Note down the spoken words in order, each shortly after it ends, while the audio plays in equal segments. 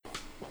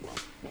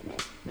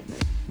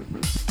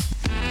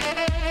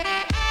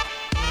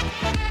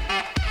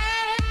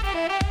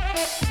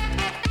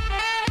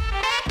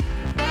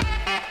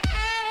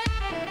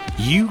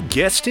You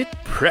guessed it,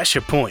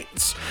 Pressure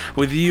Points.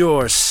 With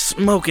your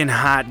smoking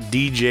hot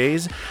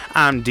DJs,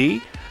 I'm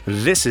D,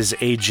 this is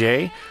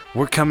AJ.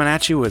 We're coming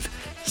at you with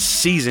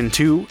Season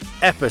 2,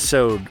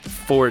 Episode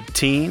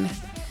 14,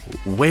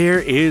 Where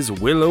is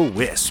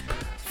Will-O-Wisp?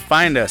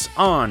 Find us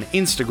on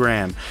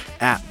Instagram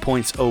at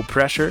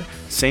PointsOPressure,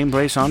 same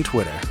place on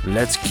Twitter.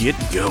 Let's get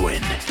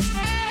going.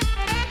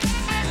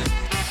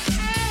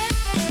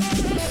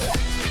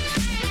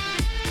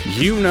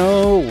 You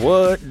know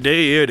what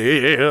day it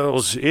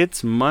is.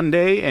 It's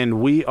Monday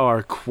and we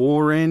are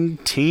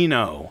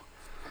Quarantino.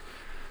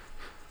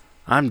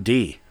 I'm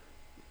D.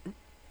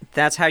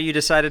 That's how you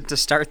decided to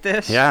start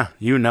this? Yeah,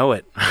 you know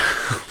it.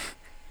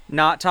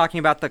 Not talking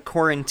about the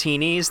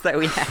quarantinis that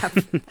we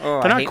have?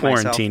 Oh, They're not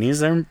quarantinis,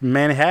 they're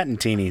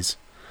Manhattan-tinis.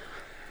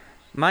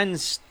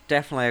 Mine's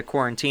definitely a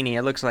quarantini.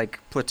 It looks like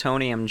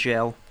plutonium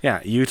gel. Yeah,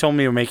 you told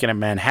me you were making it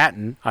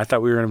Manhattan. I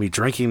thought we were going to be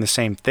drinking the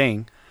same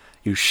thing.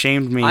 You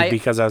shamed me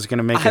because I was going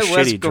to make a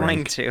shitty drink. I was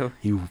going to.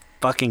 You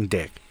fucking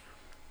dick.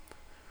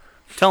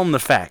 Tell him the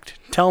fact.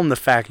 Tell him the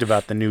fact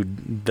about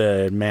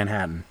the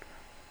Manhattan.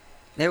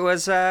 It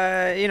was,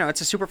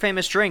 it's a super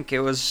famous drink. It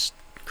was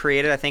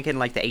created, I think, in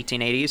like the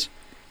 1880s. It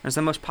was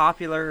the most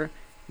popular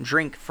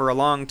drink for a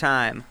long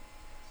time.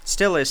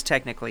 Still is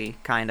technically,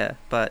 kinda,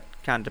 but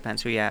kinda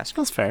depends who you ask.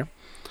 That's fair.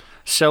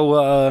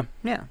 So,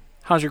 yeah.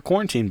 How's your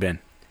quarantine been?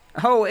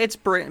 Oh, it's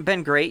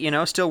been great,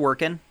 still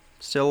working.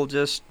 Still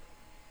just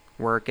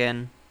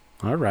working.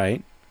 All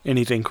right.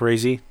 Anything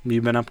crazy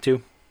you've been up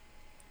to?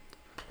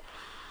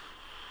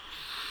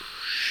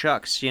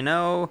 Shucks,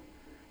 no,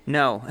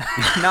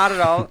 not at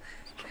all.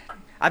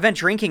 I've been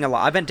drinking a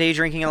lot. I've been day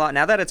drinking a lot.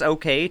 Now that it's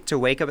okay to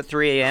wake up at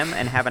 3 a.m.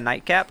 and have a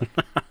nightcap,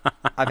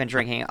 I've been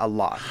drinking a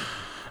lot.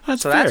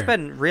 That's fair. That's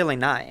been really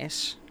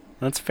nice.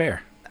 That's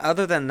fair.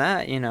 Other than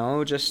that,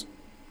 just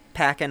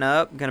packing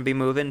up, gonna be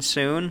moving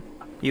soon.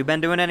 You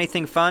been doing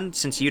anything fun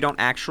since you don't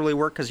actually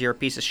work because you're a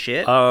piece of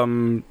shit?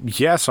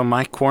 Yeah, so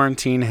my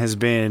quarantine has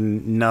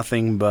been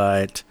nothing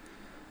but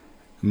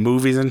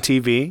movies and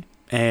TV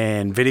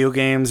and video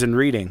games and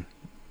reading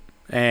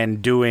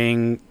and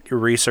doing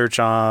research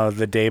on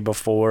the day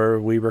before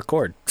we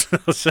record.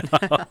 So.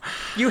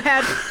 You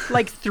had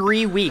like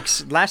 3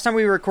 weeks. Last time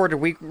we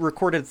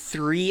recorded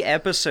 3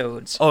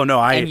 episodes. Oh, no,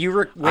 And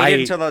you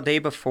waited until the day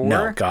before?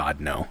 No, God,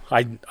 no.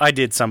 I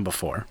did some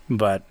before,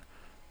 but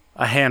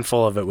a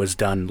handful of it was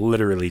done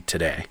literally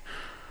today.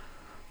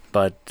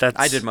 But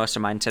I did most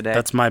of mine today.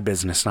 That's my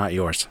business, not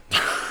yours.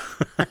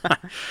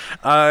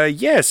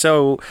 Yeah,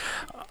 so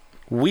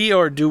we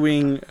are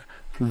doing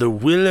the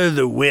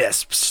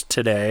Will-O-Wisps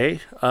today.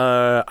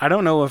 I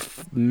don't know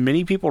if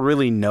many people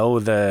really know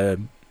the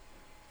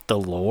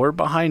lore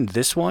behind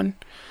this one,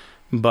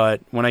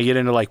 but when I get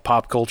into like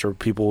pop culture,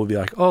 people will be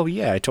like, "Oh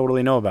yeah, I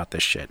totally know about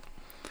this shit."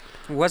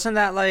 Wasn't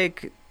that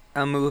like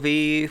a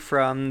movie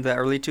from the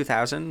early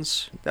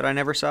 2000s that I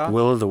never saw?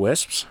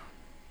 Will-O-Wisps?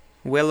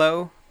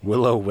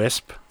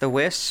 Will-O-Wisp? The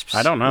Wisps?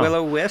 I don't know.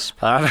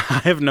 Will-O-Wisp? I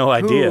have no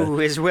idea. Who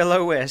is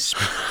Will-O-Wisp?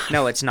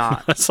 No, it's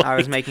not. I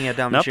was making a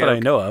dumb joke. Not that I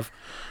know of.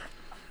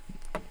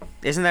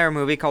 Isn't there a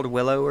movie called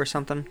Willow or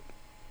something?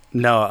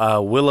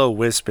 No,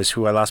 Will-O-Wisp is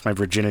who I lost my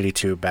virginity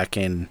to back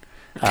in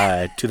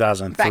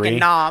 2003. Back in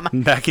Nam.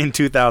 Back in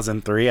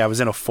 2003. I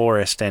was in a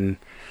forest, and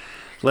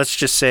let's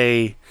just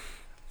say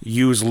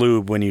use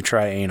lube when you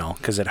try anal,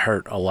 because it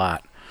hurt a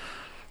lot.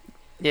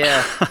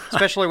 Yeah,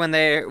 especially when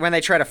they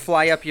try to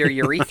fly up your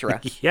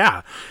urethra.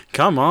 Yeah,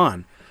 come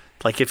on.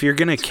 Like, if you're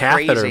going to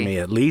catheter me,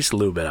 at least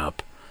lube it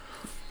up.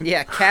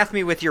 Yeah, cath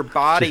me with your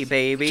body,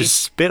 baby.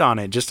 Just spit on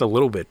it just a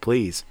little bit,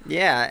 please.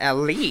 Yeah, at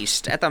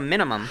least, at the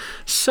minimum.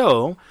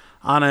 So,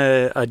 on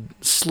a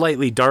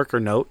slightly darker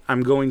note,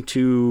 I'm going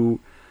to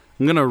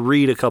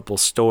read a couple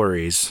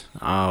stories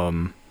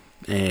and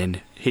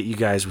hit you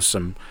guys with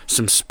some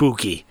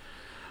spooky.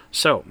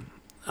 So,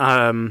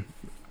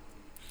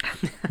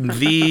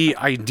 the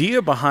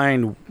idea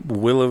behind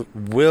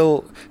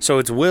so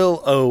it's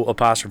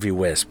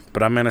Will-O''Wisp,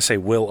 but I'm going to say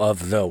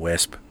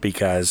Will-O''Wisp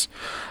because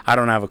I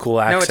don't have a cool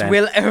accent.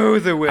 No, it's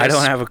Will-O''Wisp. I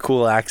don't have a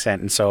cool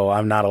accent, and so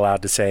I'm not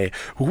allowed to say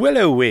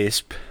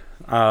Will-O'-Wisp.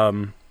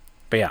 But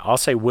yeah, I'll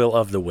say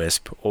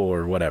Will-O''Wisp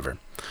or whatever.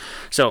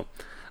 So,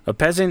 a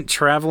peasant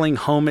traveling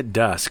home at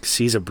dusk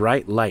sees a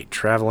bright light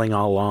traveling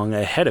along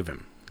ahead of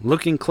him.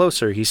 Looking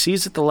closer, he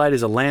sees that the light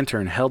is a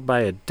lantern held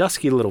by a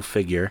dusky little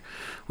figure,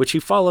 which he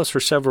follows for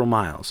several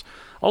miles.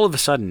 All of a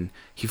sudden,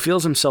 he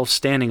feels himself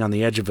standing on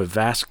the edge of a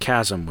vast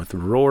chasm with a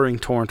roaring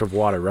torrent of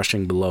water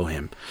rushing below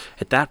him.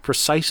 At that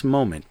precise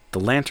moment, the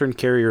lantern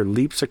carrier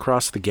leaps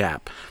across the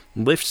gap,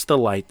 lifts the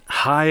light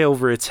high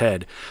over its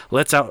head,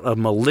 lets out a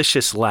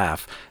malicious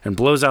laugh, and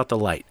blows out the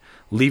light,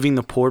 leaving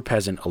the poor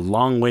peasant a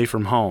long way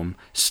from home,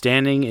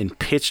 standing in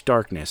pitch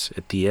darkness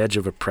at the edge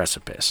of a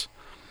precipice.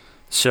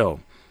 So,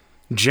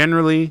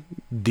 generally,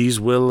 these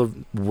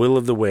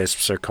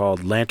Will-O'-Wisps are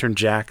called Lantern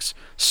Jacks,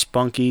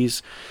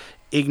 Spunkies,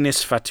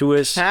 Ignis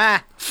Fatuus,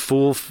 Ah!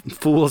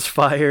 Fool's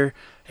Fire,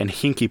 and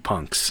Hinky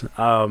Punks.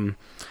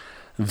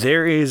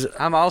 There is...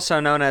 I'm also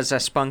known as a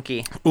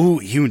spunky.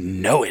 Ooh, you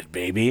know it,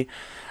 baby.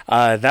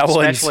 That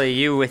one's... Especially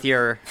you with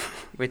your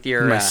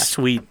my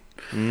sweet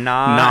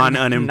non-shirt.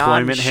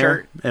 non-unemployment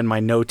hair and my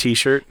no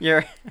t-shirt.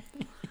 Your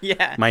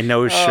yeah. My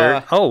no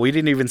shirt. Oh, we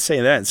didn't even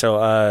say that.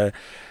 So,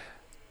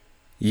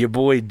 your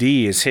boy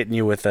D is hitting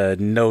you with a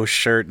no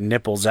shirt,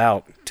 nipples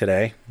out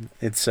today.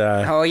 It's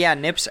oh yeah,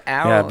 nips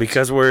out. yeah,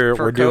 because we're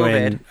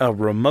doing COVID. a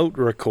remote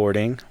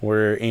recording.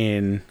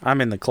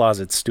 I'm in the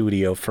closet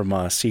studio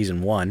from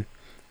season 1,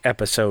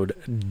 episode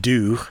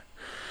 2.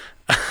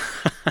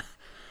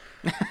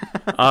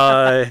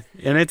 And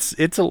it's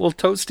a little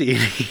toasty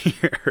in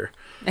here.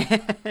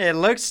 It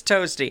looks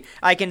toasty.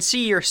 I can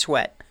see your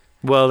sweat.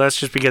 Well, that's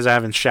just because I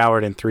haven't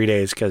showered in 3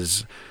 days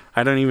because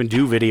I don't even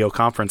do video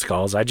conference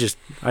calls. I just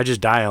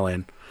dial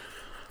in.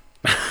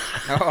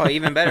 Oh,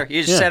 even better.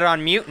 You just Yeah. set it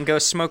on mute and go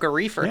smoke a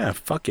reefer. Yeah,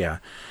 fuck yeah.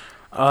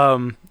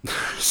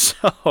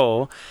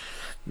 So,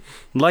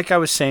 like I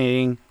was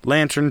saying,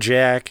 Lantern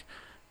Jack,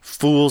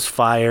 Fool's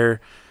Fire,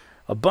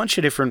 a bunch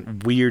of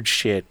different weird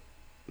shit,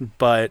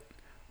 but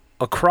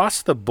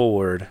across the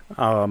board,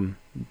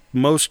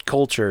 most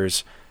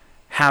cultures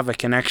have a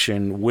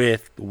connection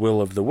with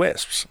Will of the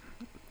Wisps.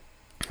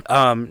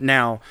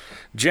 Now,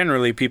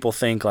 generally people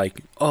think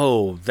like,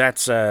 oh,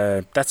 that's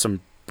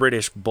some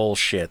British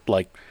bullshit.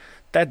 Like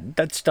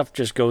that stuff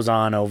just goes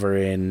on over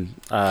in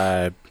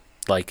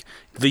like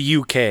the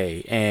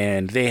UK,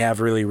 and they have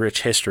really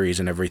rich histories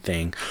and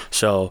everything.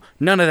 So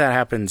none of that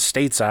happens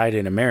stateside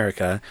in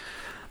America.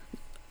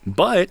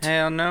 But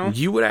Hell no.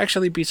 you would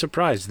actually be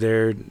surprised.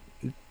 They're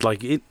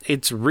like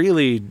it's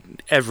really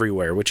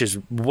everywhere, which is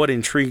what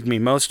intrigued me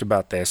most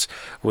about this,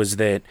 was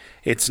that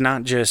it's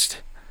not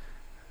just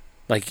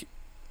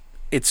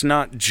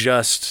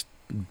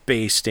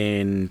based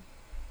in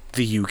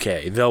the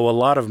UK, though a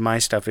lot of my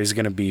stuff is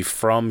going to be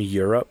from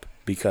Europe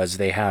because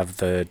they have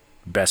the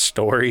best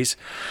stories.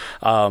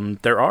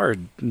 There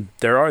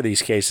are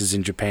these cases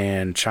in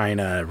Japan,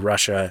 China,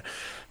 Russia,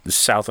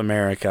 South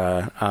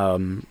America,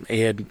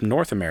 and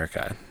North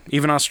America.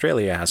 Even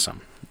Australia has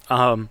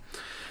some.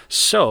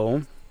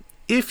 So,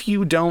 if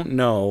you don't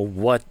know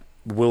what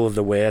Will of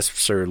the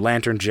Wisps or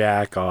Lantern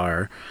Jack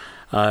are,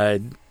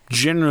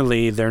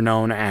 generally they're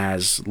known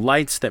as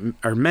lights that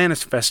are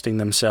manifesting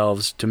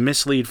themselves to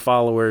mislead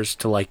followers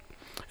to like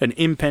an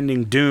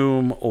impending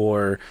doom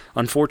or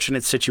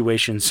unfortunate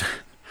situations.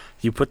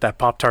 You put that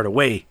Pop-Tart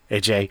away,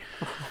 AJ.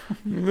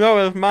 That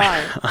was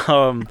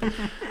mine.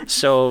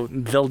 So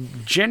they'll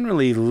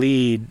generally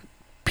lead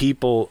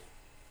people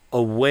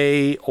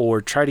away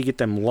or try to get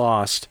them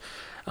lost,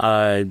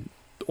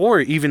 or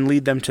even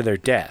lead them to their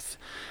death.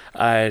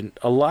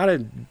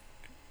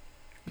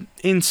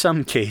 In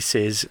some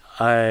cases,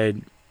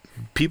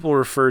 people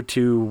refer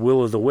to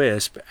Will o' the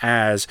Wisp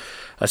as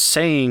a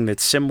saying that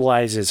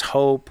symbolizes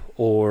hope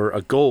or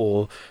a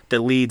goal that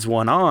leads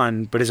one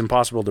on but is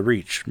impossible to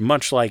reach,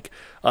 much like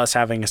us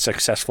having a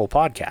successful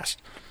podcast.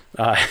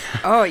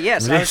 Oh,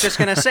 yes. I was just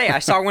going to say, I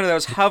saw one of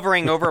those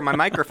hovering over my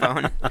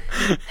microphone.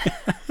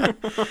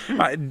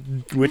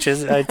 Which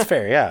is, it's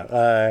fair,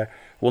 yeah.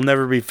 We'll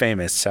never be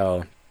famous,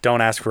 so don't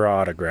ask for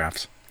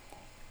autographs.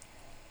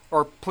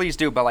 Or please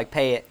do, but like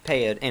pay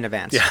it in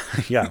advance.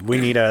 Yeah, we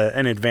need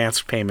an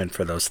advance payment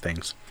for those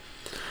things.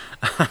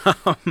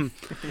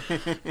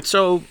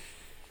 So,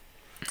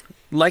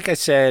 like I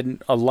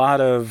said, a lot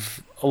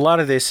of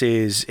this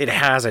it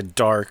has a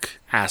dark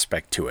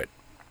aspect to it,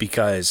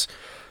 because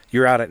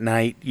you're out at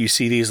night, you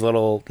see these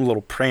little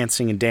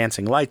prancing and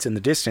dancing lights in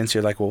the distance.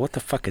 You're like, well, what the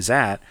fuck is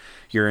that?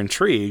 You're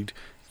intrigued.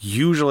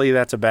 Usually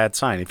that's a bad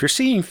sign. If you're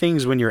seeing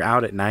things when you're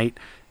out at night,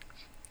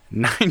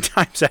 9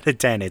 times out of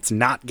 10, it's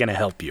not going to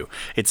help you.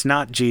 It's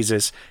not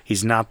Jesus.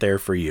 He's not there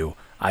for you.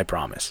 I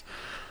promise.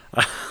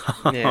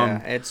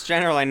 Yeah, it's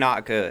generally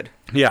not good.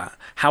 Yeah.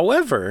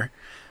 However,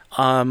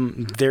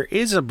 there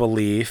is a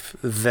belief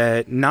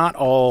that not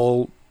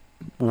all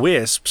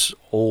wisps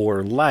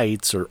or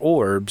lights or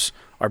orbs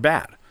are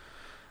bad.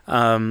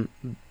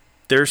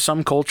 There's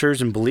some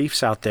cultures and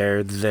beliefs out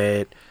there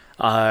that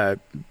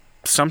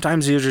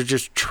sometimes these are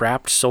just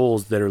trapped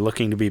souls that are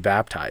looking to be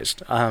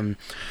baptized.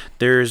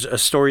 There's a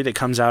story that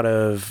comes out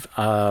of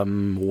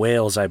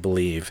Wales, I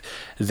believe,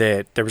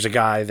 that there was a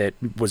guy that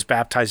was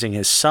baptizing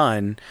his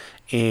son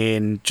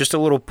in just a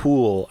little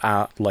pool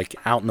out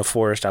in the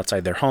forest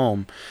outside their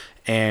home,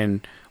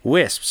 and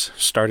wisps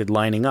started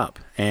lining up,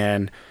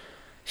 and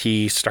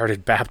he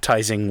started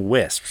baptizing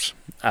wisps.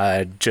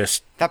 The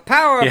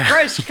power of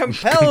Christ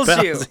compels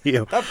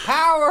you. The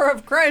power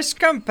of Christ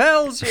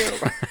compels you.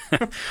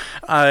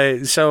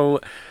 So,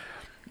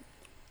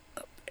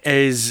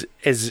 as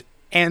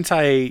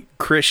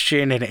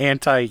anti-Christian and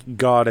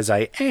anti-God as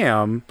I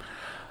am,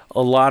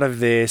 a lot of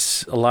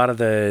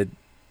the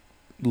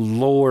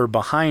lore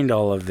behind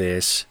all of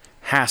this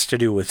has to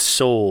do with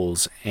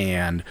souls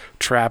and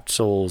trapped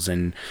souls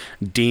and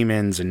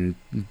demons, and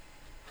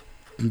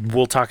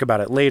we'll talk about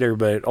it later,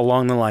 but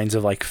along the lines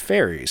of like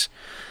fairies.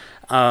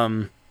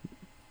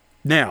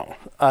 Now,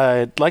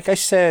 like I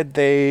said,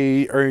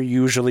 they are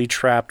usually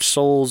trapped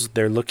souls.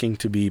 They're looking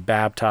to be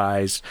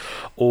baptized,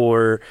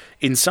 or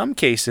in some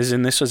cases,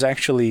 and this was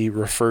actually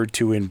referred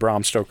to in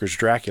Bram Stoker's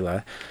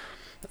Dracula,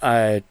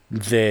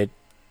 that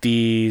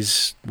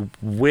these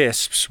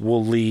wisps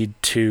will lead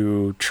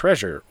to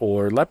treasure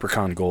or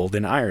leprechaun gold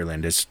in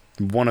Ireland is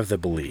one of the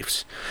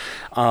beliefs.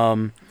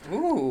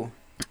 Ooh.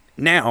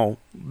 Now,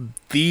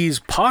 these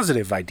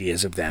positive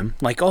ideas of them,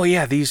 like, oh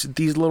yeah, these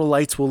little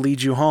lights will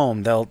lead you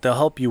home. They'll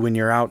help you when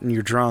you're out and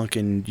you're drunk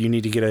and you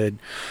need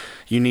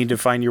to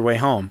find your way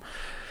home.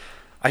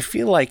 I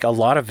feel like a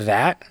lot of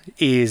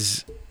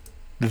that's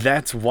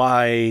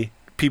why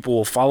people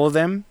will follow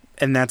them,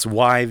 and that's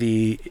why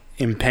the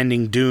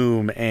impending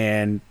doom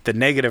and the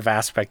negative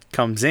aspect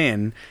comes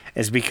in,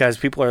 is because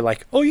people are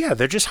like, oh yeah,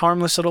 they're just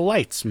harmless little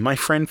lights. My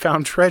friend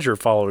found treasure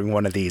following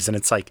one of these, and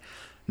it's like,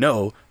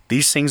 no,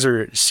 these things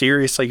are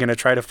seriously going to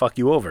try to fuck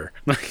you over.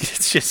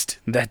 It's just,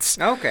 that's...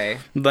 Okay.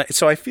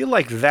 So I feel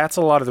like that's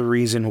a lot of the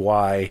reason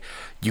why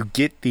you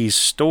get these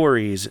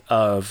stories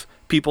of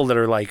people that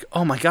are like,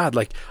 oh my God,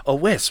 like a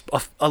wisp,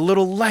 a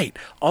little light,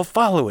 I'll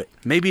follow it.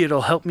 Maybe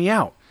it'll help me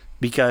out.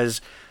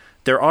 Because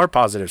there are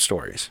positive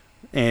stories.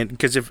 And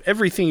because if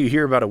everything you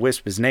hear about a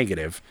wisp is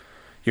negative,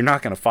 you're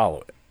not going to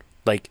follow it.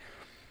 Like...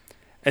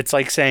 It's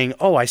like saying,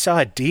 oh, I saw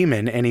a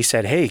demon and he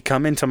said, hey,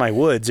 come into my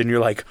woods. And you're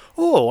like,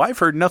 oh, I've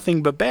heard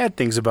nothing but bad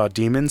things about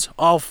demons.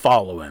 I'll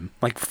follow him.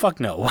 Like, fuck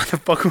no. Why the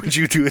fuck would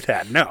you do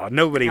that? No,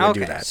 nobody would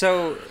do that.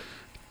 So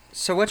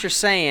what you're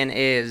saying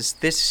is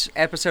this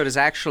episode is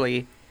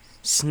actually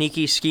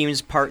Sneaky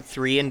Schemes Part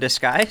 3 in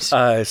disguise?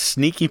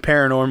 Sneaky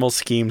Paranormal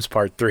Schemes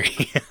Part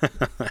 3.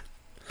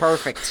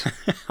 Perfect.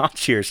 I'll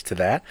cheers to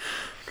that.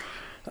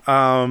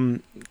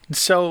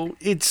 So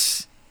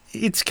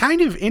it's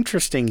kind of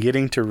interesting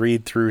getting to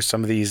read through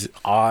some of these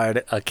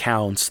odd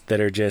accounts that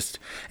are just,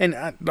 and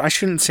I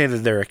shouldn't say that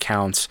they're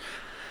accounts.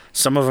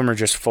 Some of them are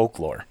just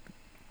folklore.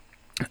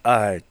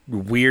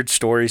 Weird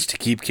stories to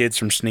keep kids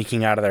from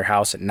sneaking out of their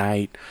house at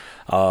night.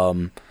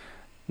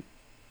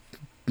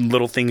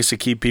 Little things to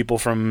keep people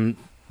from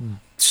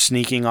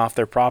sneaking off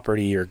their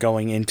property or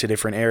going into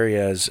different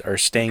areas or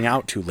staying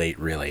out too late,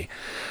 really.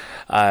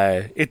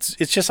 It's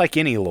just like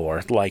any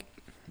lore, like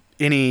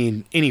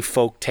any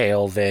folk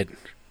tale that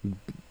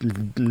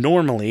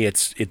normally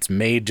it's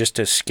made just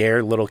to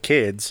scare little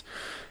kids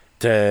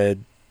to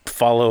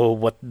follow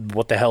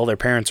what the hell their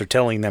parents are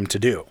telling them to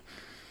do.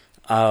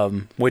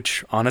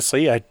 Which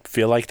honestly, I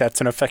feel like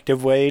that's an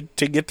effective way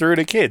to get through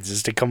to kids,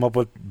 is to come up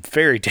with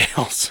fairy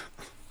tales.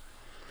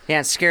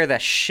 Yeah, scare the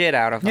shit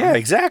out of them. Yeah,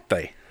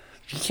 exactly.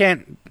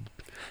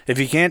 If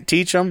you can't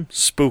teach them,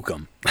 spook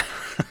them.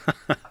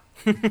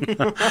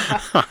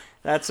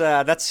 That's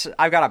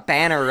I've got a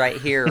banner right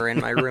here in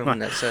my room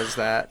that says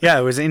that. Yeah,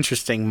 it was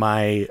interesting.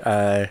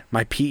 My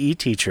my PE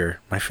teacher,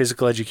 my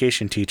physical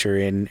education teacher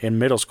in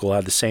middle school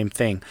had the same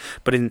thing.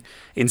 But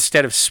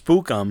instead of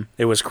spook 'em,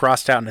 it was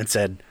crossed out and it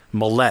said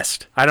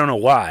molest. I don't know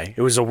why.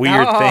 It was a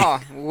weird thing. Oh,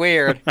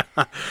 weird.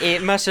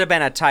 It must have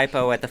been a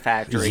typo at the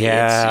factory.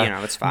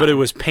 Yeah, it's fine. But it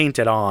was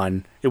painted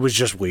on. It was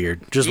just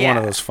weird. Just one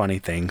of those funny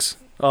things.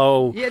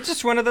 Oh. Yeah,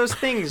 just one of those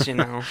things,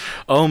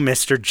 Oh,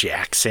 Mr.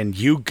 Jackson,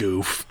 you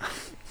goof.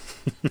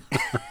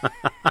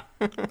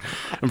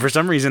 And for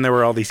some reason there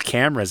were all these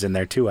cameras in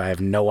there too. I have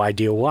no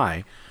idea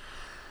why.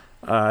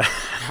 Oh,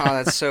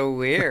 that's so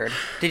weird.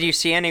 Did you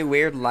see any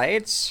weird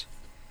lights?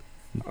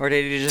 Or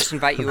did he just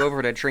invite you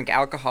over to drink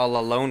alcohol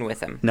alone with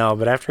him? No,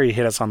 but after he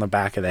hit us on the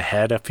back of the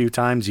head a few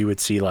times,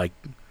 you'd see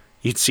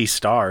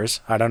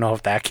stars. I don't know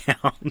if that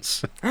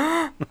counts.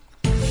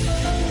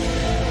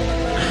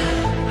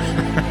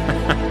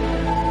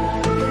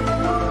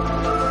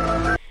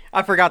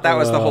 I forgot that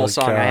was the whole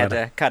song. God. I had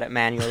to cut it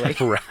manually.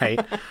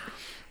 Right.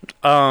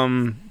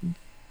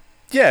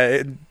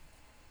 Yeah.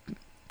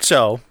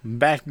 So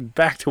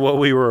back to what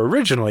we were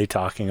originally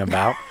talking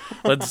about.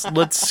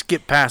 Let's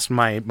skip past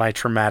my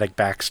traumatic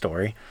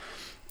backstory.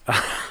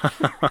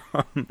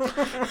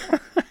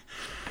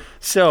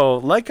 So,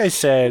 like I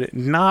said,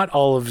 not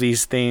all of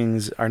these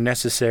things are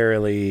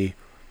necessarily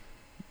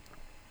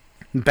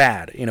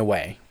bad in a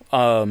way.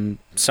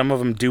 Some of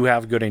them do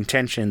have good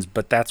intentions,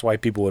 but that's why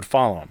people would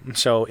follow them.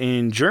 So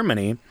in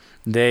Germany,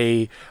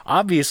 they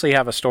obviously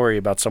have a story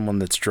about someone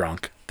that's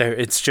drunk.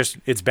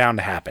 It's bound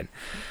to happen.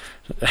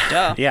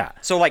 Duh. Yeah.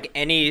 So like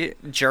any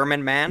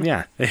German man?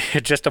 Yeah,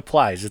 it just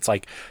applies. It's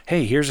like,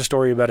 hey, here's a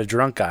story about a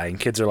drunk guy, and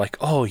kids are like,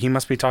 oh, he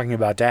must be talking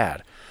about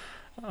dad.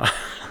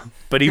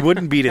 But he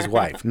wouldn't beat his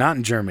wife. Not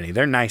in Germany.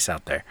 They're nice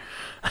out there.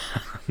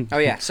 Oh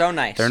yeah, so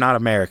nice. They're not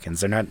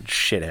Americans. They're not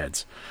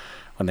shitheads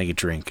when they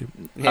drink.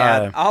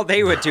 Yeah, all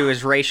they would do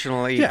is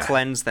racially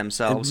cleanse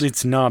themselves.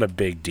 It's not a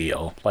big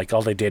deal. Like,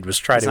 all they did was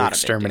try to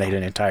exterminate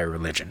an entire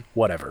religion.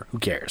 Whatever. Who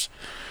cares?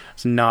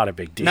 It's not a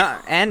big deal. No,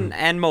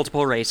 and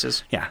multiple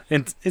races. Yeah,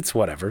 it's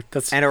whatever.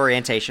 And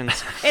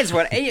orientations. It's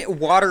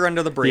water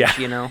under the bridge,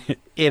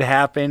 It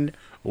happened.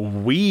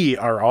 We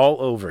are all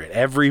over it.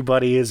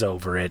 Everybody is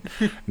over it.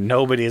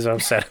 Nobody is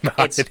upset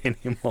about it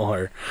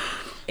anymore.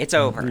 It's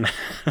over.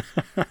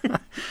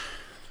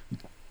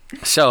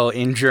 So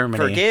in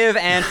Germany, Forgive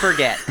and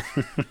forget.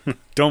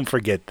 don't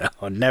forget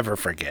though. Never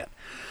forget.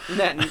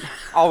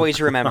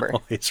 Always remember.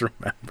 Always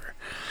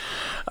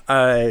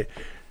remember.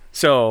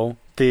 So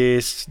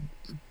this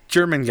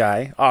German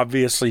guy,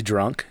 obviously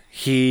drunk,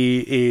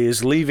 he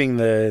is leaving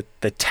the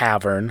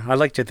tavern. I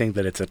like to think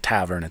that it's a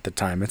tavern at the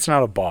time. It's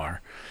not a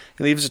bar.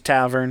 He leaves a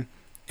tavern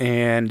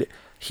and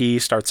he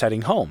starts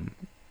heading home.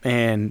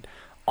 And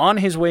on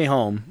his way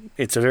home,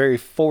 it's a very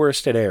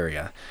forested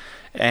area.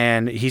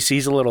 And he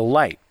sees a little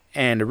light.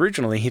 And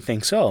originally he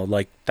thinks, oh,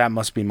 like that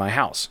must be my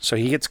house. So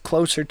he gets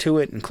closer to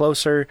it and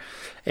closer.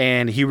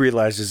 And he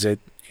realizes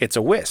it's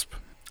a wisp.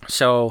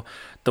 So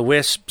the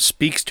wisp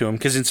speaks to him,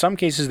 because in some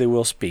cases they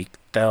will speak.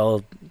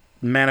 They'll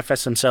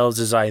manifest themselves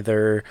as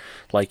either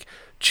like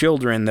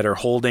children that are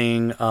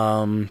holding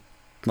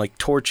like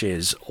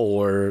torches,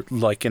 or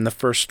like in the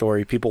first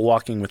story, people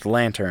walking with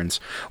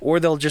lanterns, or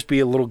they'll just be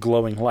a little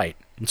glowing light.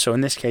 And so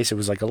in this case, it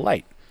was like a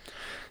light.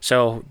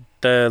 So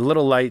the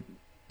little light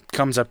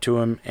comes up to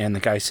him, and the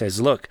guy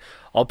says, look,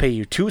 I'll pay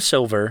you 2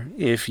 silver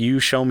if you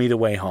show me the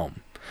way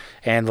home.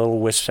 And the little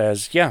wisp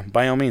says, yeah,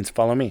 by all means,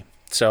 follow me.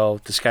 So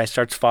this guy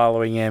starts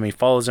following him. He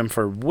follows him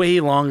for way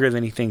longer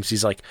than he thinks.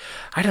 He's like,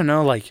 I don't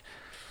know, like,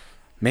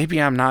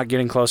 maybe I'm not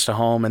getting close to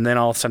home. And then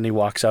all of a sudden he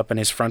walks up and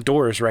his front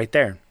door is right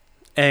there.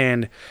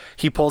 And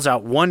he pulls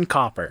out 1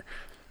 copper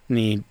and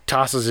he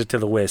tosses it to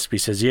the wisp. He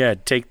says, yeah,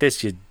 take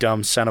this, you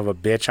dumb son of a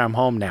bitch. I'm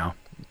home now.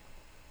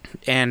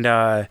 And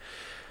all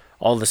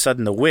of a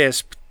sudden the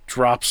wisp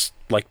drops,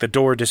 like the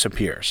door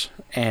disappears.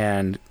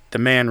 And the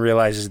man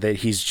realizes that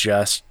he's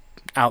just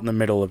out in the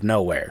middle of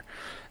nowhere.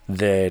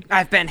 That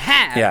I've been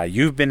had. Yeah,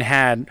 you've been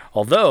had.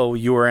 Although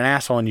you were an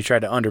asshole and you tried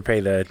to underpay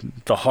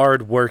the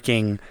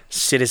hard-working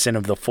citizen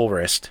of the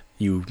forest,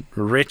 you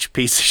rich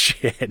piece of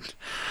shit.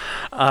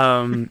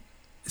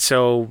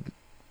 So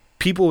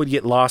people would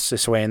get lost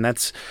this way,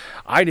 and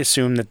I'd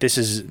assume that this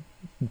is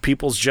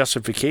people's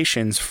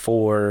justifications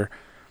for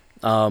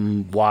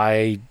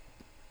why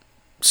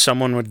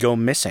someone would go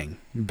missing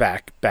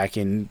back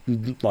in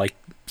like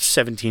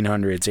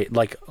 1700s,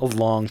 like a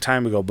long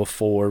time ago,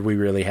 before we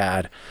really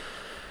had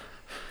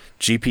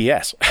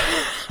GPS.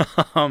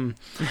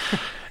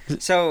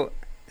 So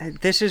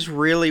this is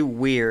really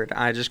weird.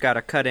 I just got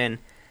to cut in.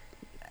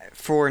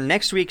 For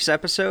next week's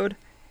episode,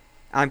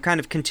 I'm kind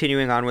of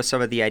continuing on with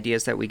some of the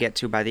ideas that we get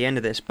to by the end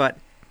of this, but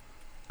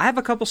I have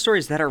a couple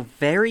stories that are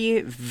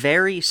very,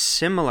 very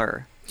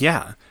similar.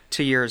 Yeah.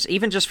 To yours,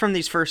 even just from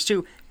these first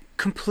 2,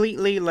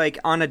 completely like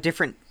on a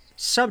different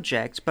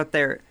subject, but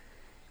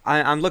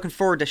I'm looking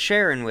forward to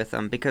sharing with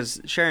them,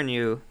 because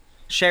sharing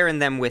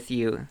them with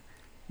you,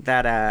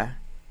 that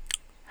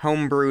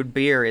homebrewed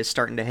beer is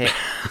starting to hit.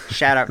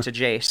 Shout out to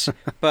Jace.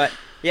 But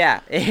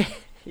yeah,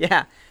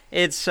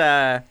 it's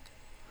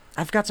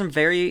I've got some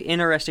very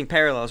interesting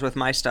parallels with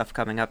my stuff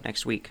coming up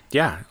next week.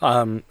 Yeah,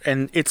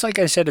 and it's like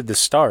I said at the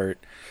start,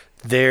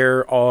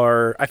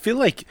 I feel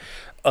like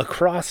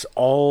across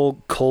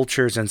all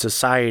cultures and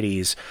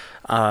societies,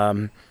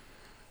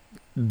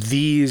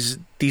 these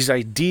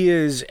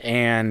ideas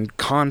and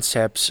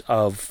concepts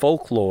of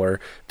folklore,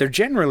 they're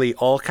generally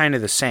all kind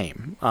of the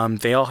same.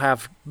 They all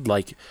have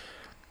like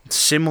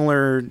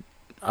similar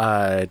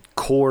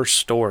core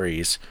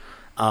stories.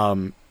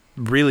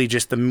 Really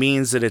just the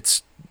means that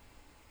it's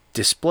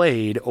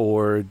displayed,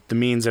 or the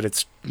means that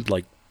it's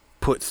like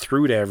put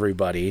through to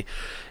everybody,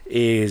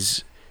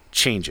 is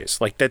changes.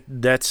 Like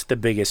that's the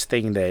biggest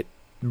thing that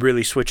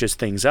really switches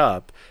things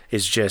up,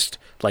 is just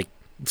like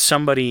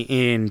somebody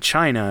in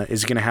China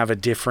is going to have a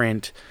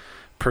different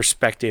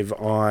perspective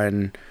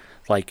on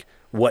like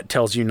what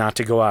tells you not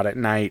to go out at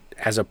night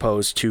as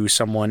opposed to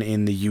someone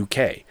in the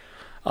UK.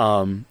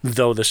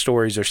 Though the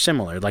stories are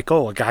similar, like,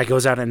 oh, a guy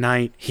goes out at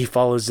night, he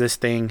follows this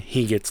thing,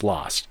 he gets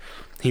lost.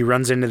 He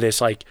runs into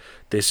this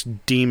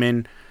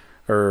demon,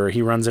 or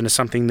he runs into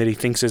something that he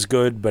thinks is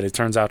good, but it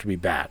turns out to be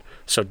bad.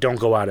 So don't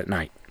go out at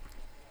night.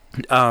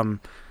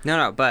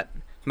 No, but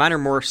mine are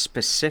more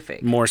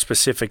specific. More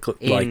specific,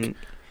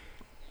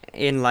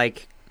 in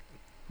like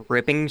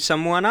ripping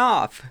someone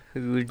off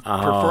who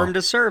performed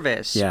a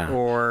service,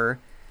 or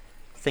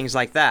things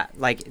like that.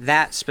 Like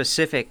that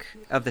specific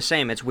of the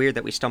same. It's weird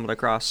that we stumbled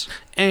across.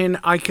 And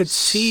I could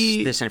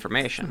see this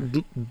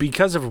information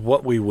because of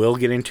what we will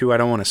get into. I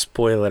don't want to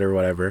spoil it or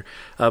whatever,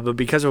 but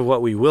because of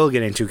what we will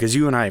get into, because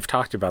you and I have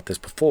talked about this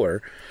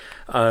before,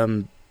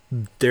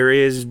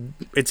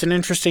 it's an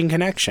interesting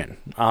connection.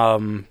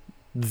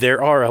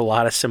 There are a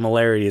lot of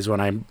similarities.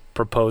 When I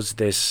proposed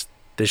this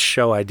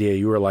show idea,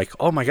 you were like,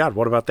 oh my God,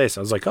 what about this?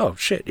 I was like, oh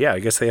shit, yeah, I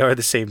guess they are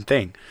the same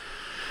thing.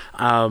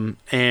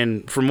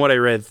 And from what I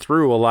read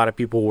through, a lot of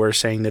people were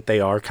saying that they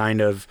are kind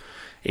of,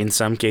 in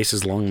some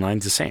cases, along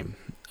lines the same.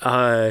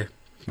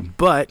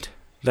 But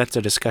that's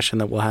a discussion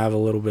that we'll have a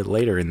little bit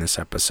later in this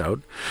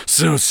episode.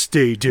 So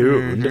stay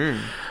tuned.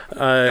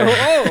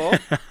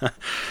 Mm-hmm.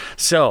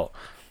 So,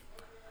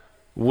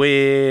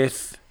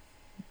 with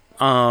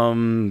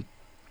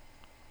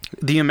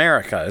the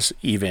Americas,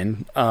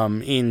 even.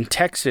 In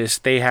Texas,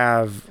 they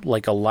have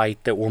like a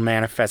light that will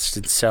manifest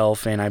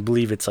itself in, I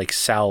believe it's like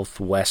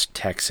Southwest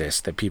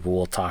Texas that people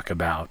will talk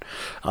about.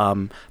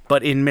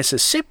 But in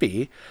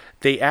Mississippi,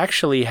 they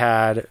actually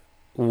had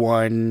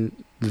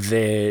one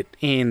that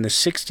in the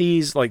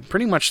 60s, like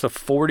pretty much the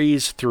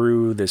 40s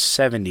through the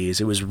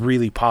 70s, it was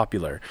really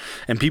popular.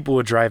 And people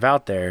would drive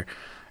out there,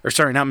 or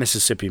sorry, not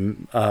Mississippi,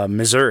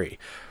 Missouri,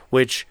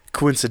 which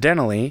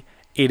coincidentally,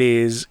 it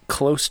is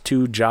close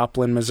to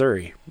Joplin,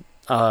 Missouri.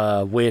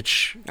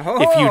 Which,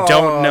 if you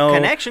don't know,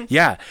 connection.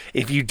 Yeah,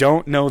 if you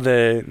don't know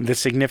the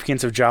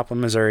significance of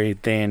Joplin, Missouri,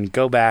 then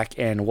go back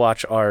and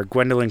watch our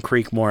Gwendolyn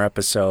Creekmore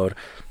episode.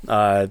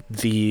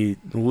 The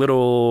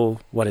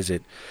little, what is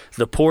it?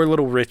 The poor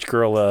little rich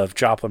girl of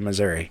Joplin,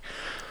 Missouri.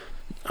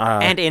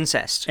 And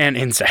incest. And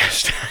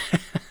incest.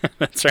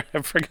 That's right.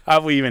 I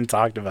forgot we even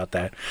talked about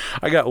that.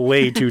 I got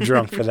way too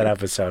drunk for that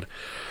episode.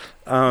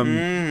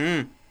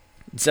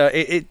 So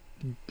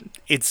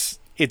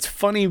it's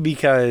funny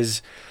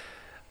because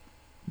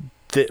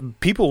the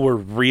people were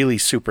really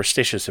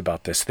superstitious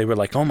about this. They were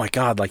like, "Oh my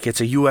God, like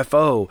it's a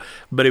UFO,"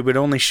 but it would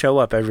only show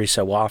up every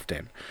so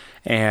often,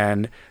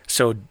 and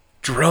so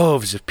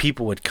droves of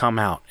people would come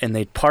out and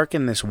they'd park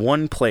in this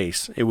one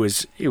place. It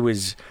was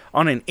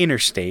on an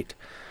interstate.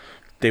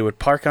 They would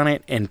park on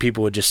it and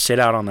people would just sit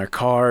out on their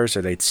cars,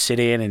 or they'd sit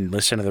in and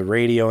listen to the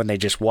radio, and they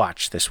just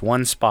watch this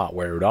one spot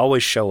where it would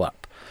always show up.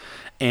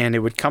 And it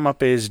would come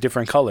up as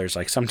different colors.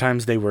 Like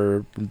sometimes they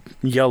were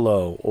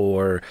yellow,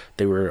 or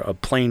they were a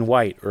plain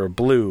white or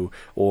blue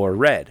or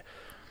red.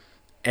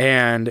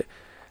 And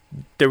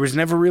there was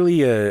never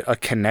really a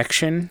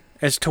connection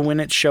as to when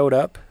it showed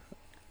up.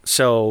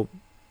 So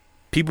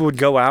people would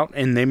go out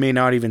and they may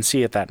not even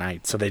see it that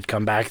night. So they'd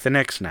come back the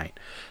next night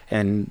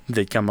and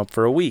they'd come up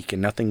for a week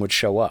and nothing would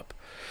show up.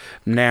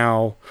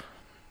 Now,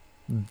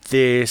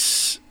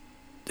 this,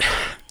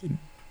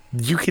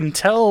 you can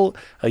tell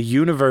a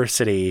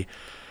university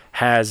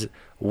has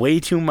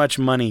way too much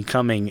money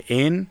coming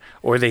in,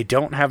 or they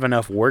don't have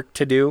enough work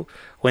to do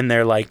when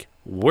they're like,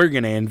 we're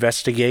going to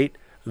investigate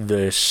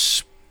the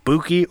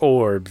spooky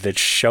orb that's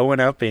showing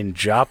up in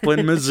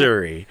Joplin,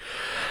 Missouri.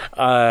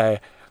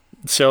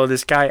 So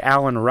this guy,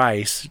 Alan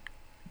Rice,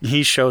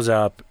 he shows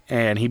up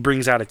and he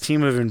brings out a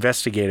team of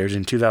investigators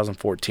in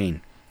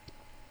 2014.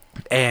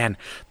 And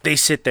they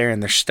sit there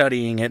and they're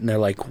studying it and they're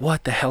like,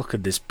 what the hell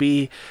could this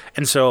be?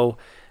 And so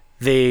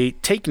they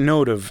take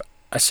note of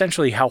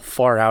essentially how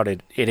far out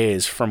it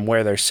is from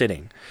where they're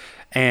sitting.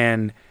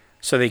 And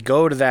so they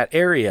go to that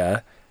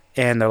area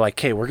and they're like,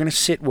 hey, we're going to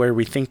sit where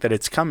we think that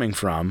it's coming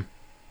from.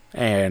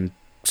 And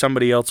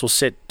somebody else will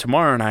sit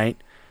tomorrow night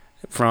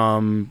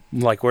from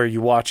like where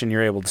you watch and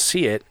you're able to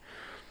see it.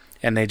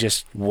 And they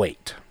just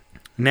wait.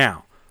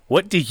 Now,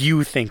 what do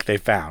you think they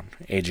found,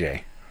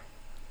 AJ?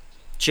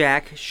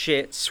 Jack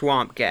shit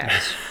swamp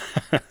gas.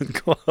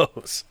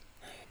 Close.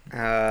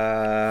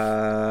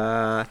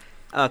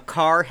 A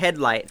car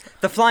headlight.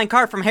 The flying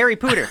car from Harry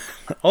Potter.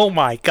 Oh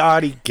my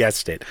God, he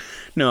guessed it.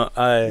 No,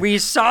 we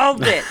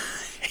solved it.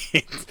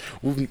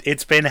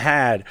 It's been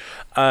had.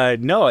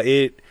 No,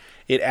 it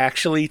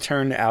actually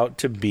turned out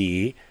to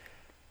be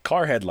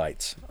car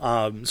headlights.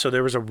 So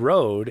there was a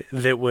road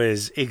that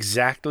was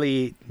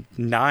exactly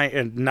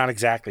not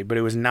exactly, but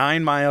it was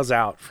 9 miles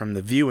out from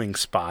the viewing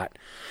spot,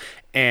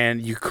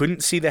 and you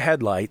couldn't see the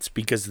headlights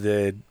because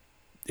it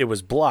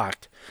was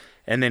blocked.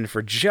 And then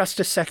for just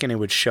a second, it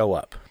would show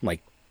up,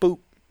 like boop.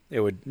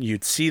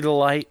 You'd see the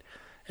light,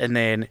 and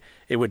then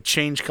it would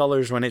change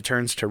colors when it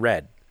turns to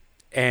red.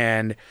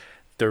 And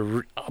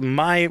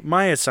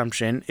my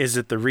assumption is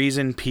that the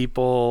reason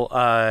people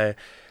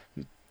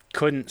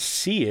couldn't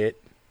see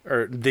it,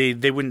 or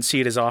they wouldn't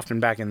see it as often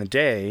back in the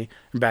day,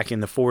 back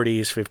in the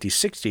 40s, 50s,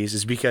 60s,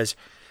 is because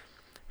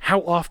how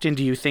often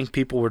do you think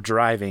people were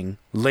driving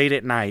late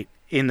at night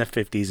in the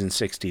 50s and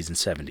 60s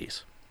and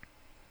 70s?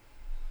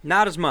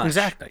 Not as much.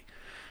 Exactly.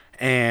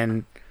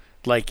 And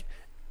like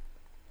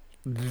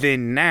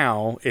then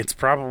now it's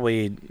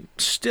probably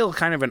still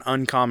kind of an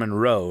uncommon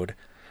road,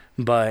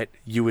 but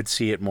you would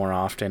see it more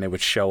often. It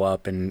would show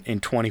up, and in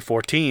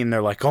 2014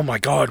 they're like, oh my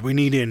God, we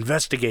need to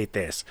investigate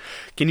this.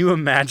 Can you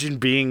imagine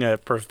being a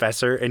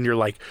professor and you're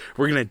like,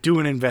 we're going to do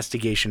an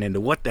investigation into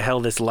what the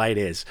hell this light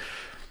is?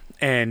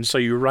 And so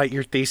you write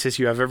your thesis,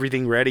 you have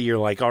everything ready, you're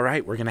like, all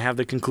right, we're going to have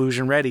the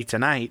conclusion ready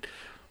tonight.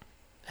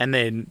 And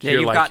then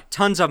you've like, got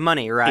tons of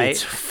money, right?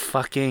 It's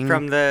fucking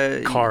from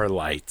the car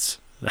lights.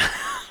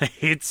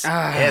 It's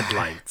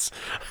headlights.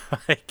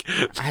 Like,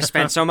 I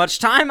spent so much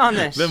time on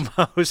this.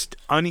 The most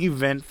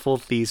uneventful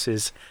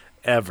thesis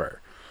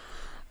ever.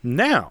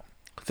 Now,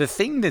 the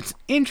thing that's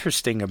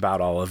interesting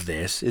about all of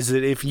this is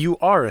that if you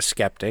are a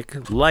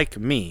skeptic like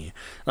me,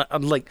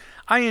 like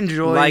I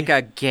enjoy like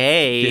a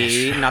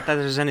gay, not that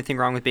there's anything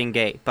wrong with being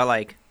gay, but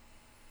like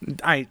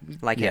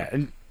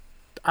him.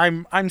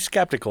 I'm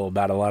skeptical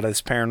about a lot of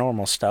this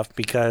paranormal stuff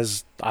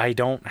because I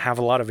don't have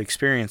a lot of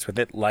experience with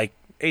it like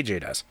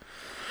AJ does.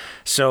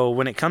 So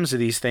when it comes to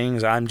these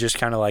things, I'm just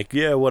kind of like,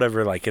 yeah,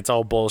 whatever, like it's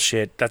all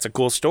bullshit. That's a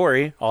cool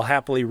story. I'll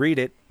happily read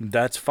it.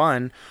 That's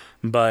fun.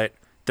 but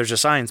there's a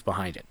science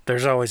behind it.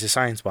 There's always a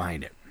science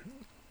behind it.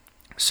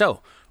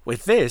 So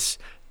with this,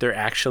 there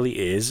actually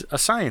is a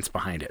science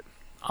behind it.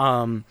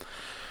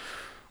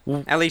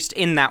 At least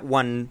in that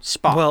one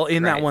spot. Well,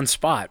 in right? that one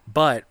spot.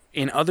 But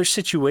in other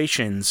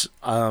situations,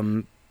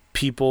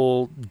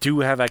 people do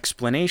have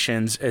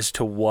explanations as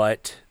to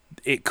what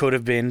it could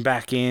have been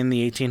back in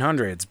the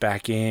 1800s,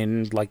 back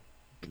in like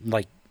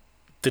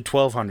the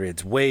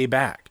 1200s, way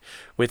back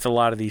with a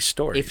lot of these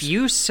stories.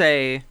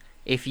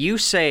 If you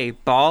say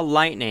ball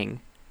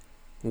lightning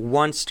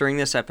once during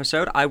this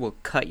episode, I will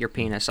cut your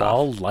penis off.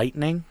 Ball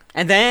lightning?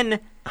 And then,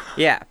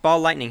 yeah, ball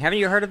lightning. Haven't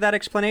you heard of that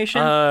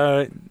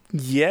explanation?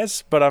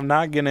 Yes, but I'm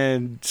not going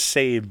to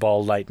say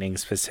ball lightning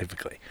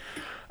specifically.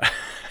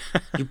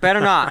 You better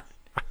not,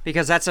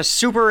 because that's a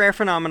super rare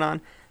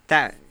phenomenon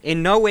that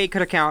in no way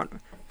could account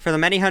for the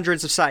many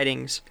hundreds of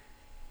sightings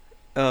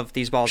of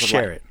these balls of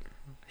light. Share it.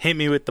 Hit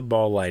me with the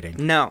ball lighting.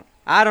 No.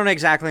 I don't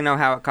exactly know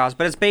how it caused,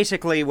 but it's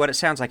basically what it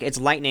sounds like. It's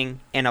lightning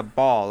in a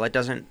ball. It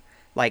doesn't,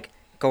 like,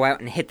 go out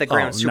and hit the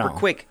ground super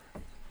quick.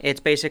 It's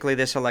basically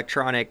this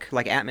electronic,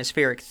 like,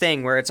 atmospheric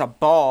thing where it's a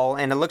ball,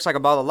 and it looks like a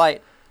ball of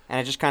light, and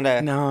it just kind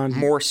of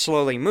more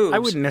slowly moves. I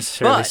wouldn't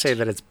necessarily say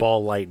that it's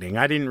ball lightning.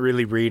 I didn't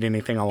really read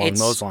anything along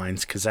those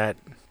lines, because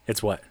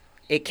it's what?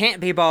 It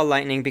can't be ball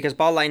lightning, because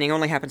ball lightning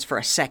only happens for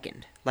a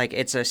second. Like,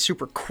 it's a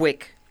super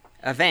quick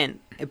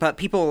event, but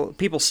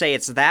people say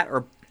it's that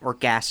or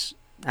gas.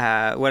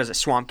 What is it?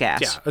 Swamp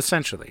gas. Yeah,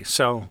 essentially.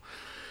 So,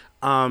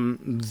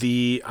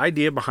 the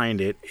idea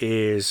behind it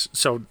is,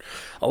 so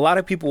a lot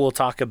of people will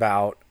talk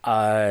about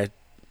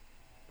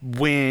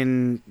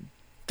when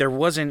there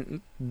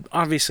wasn't,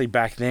 obviously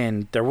back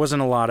then, there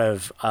wasn't a lot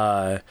of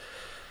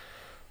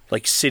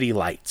like city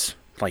lights.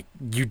 Like,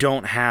 you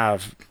don't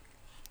have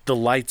the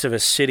lights of a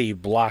city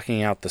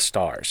blocking out the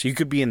stars. You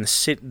could be in the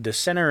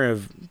center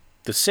of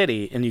the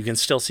city and you can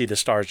still see the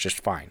stars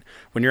just fine.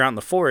 When you're out in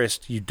the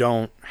forest, you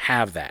don't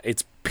have that.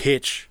 It's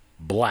pitch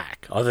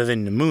black other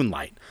than the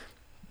moonlight.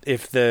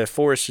 If the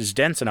forest is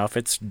dense enough,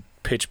 it's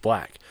pitch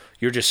black.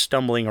 You're just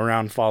stumbling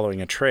around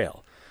following a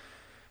trail.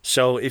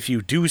 So if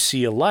you do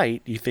see a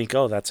light, you think,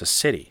 oh, that's a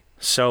city.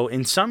 So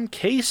in some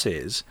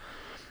cases,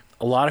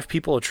 a lot of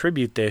people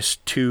attribute this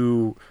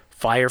to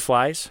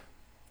fireflies,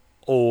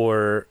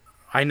 or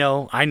I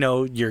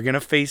know you're going to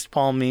face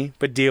palm me,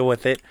 but deal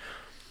with it.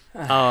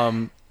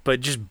 But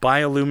just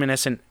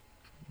bioluminescent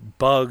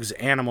bugs,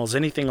 animals,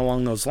 anything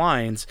along those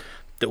lines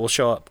that will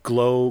show up,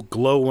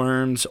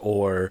 glowworms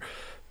or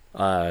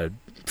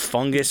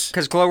fungus.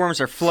 Because glowworms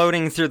are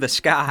floating through the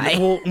sky.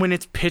 Well, when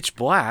it's pitch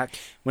black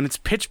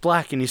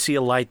and you see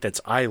a light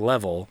that's eye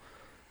level,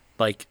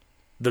 like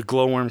the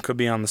glowworm could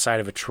be on the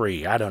side of a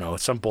tree. I don't know.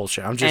 It's some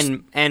bullshit. I'm just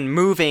and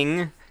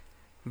moving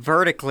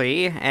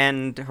vertically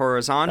and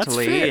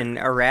horizontally and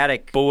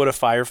erratic. But would a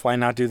firefly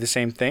not do the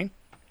same thing?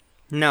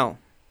 No.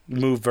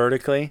 Move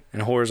vertically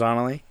and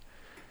horizontally?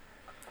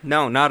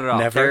 No, not at all.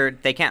 Never?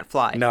 They can't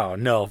fly.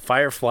 No.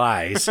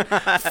 Fireflies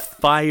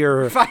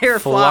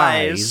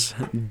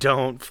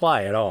don't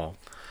fly at all.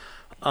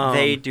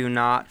 They do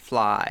not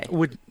fly.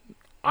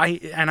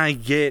 I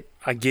get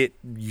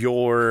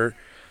your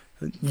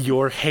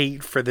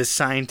hate for the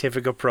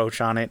scientific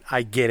approach on it.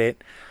 I get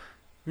it.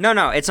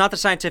 No, it's not the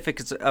scientific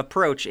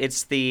approach.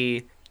 It's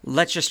the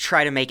let's just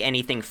try to make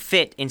anything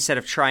fit instead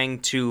of trying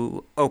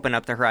to open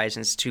up the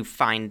horizons to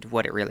find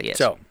what it really is.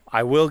 So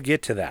I will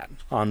get to that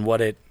on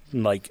what it,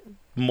 like,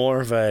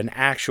 more of an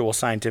actual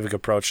scientific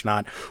approach,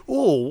 not,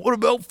 oh, what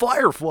about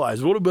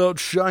fireflies? What about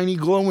shiny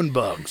glowing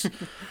bugs?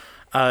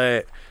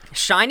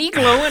 Shiny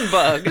glowing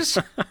bugs?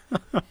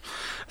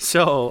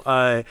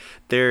 So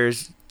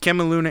there's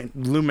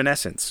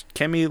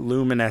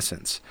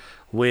chemiluminescence,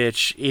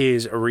 which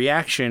is a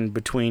reaction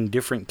between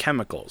different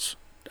chemicals.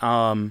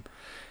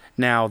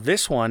 Now,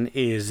 this one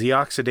is the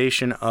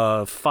oxidation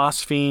of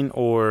phosphine,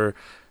 or,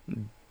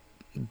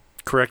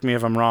 correct me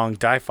if I'm wrong,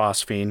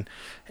 diphosphine,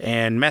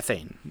 and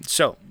methane.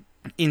 So,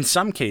 in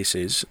some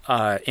cases,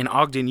 in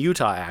Ogden,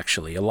 Utah,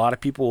 actually, a lot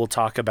of people will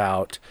talk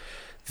about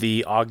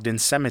the Ogden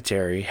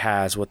Cemetery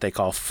has what they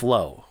call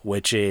flow,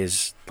 which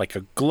is like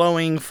a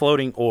glowing,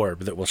 floating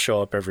orb that will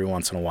show up every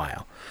once in a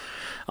while.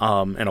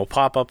 And it'll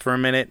pop up for a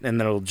minute, and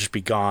then it'll just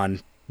be gone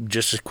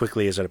just as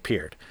quickly as it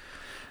appeared.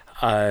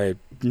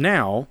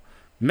 Now,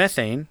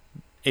 methane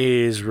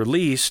is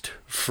released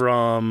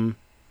from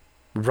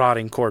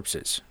rotting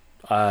corpses,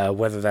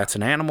 whether that's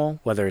an animal,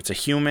 whether it's a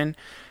human,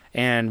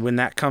 and when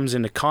that comes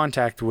into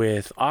contact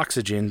with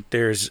oxygen,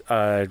 there's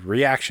a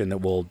reaction that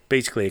will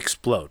basically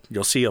explode.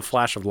 You'll see a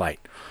flash of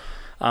light.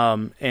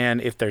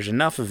 And if there's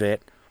enough of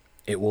it,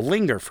 it will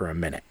linger for a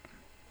minute.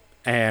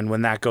 And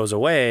when that goes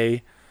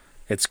away,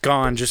 it's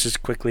gone just as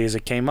quickly as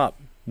it came up.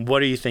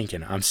 What are you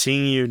thinking? I'm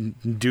seeing you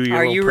do your Are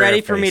little you prayer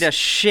ready for me face. to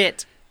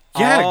shit?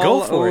 Yeah,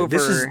 go for it.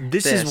 This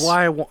this. is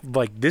why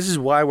this is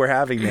why we're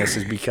having this,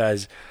 is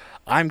because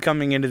I'm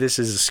coming into this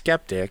as a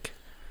skeptic,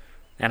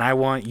 and I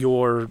want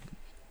your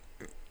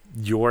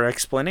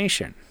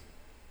explanation.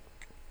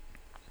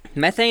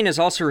 Methane is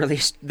also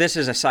released. This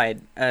is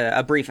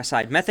a brief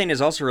aside. Methane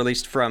is also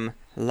released from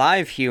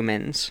live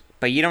humans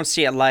but you don't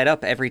see it light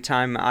up every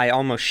time I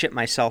almost shit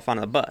myself on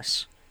the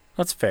bus.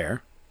 That's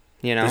fair.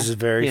 You know, This is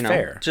very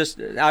fair.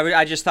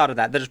 I just thought of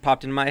that. That just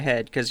popped in my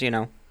head because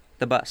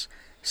the bus.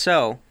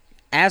 So,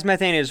 as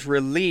methane is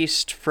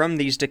released from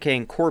these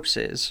decaying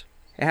corpses,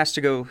 it has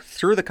to go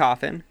through the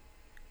coffin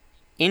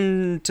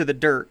into the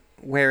dirt,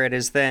 where it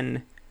is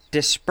then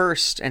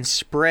dispersed and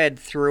spread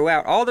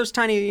throughout all those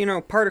tiny,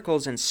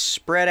 particles, and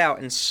spread out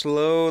and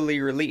slowly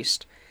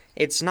released.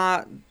 There's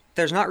not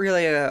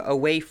really a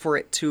way for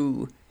it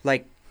to,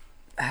 like,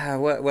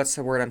 what's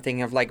the word I'm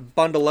thinking of? Like,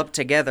 bundle up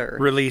together.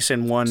 Release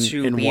in one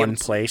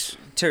place.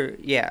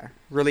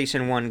 Release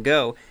in one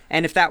go.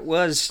 And if that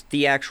was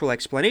the actual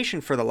explanation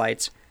for the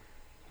lights,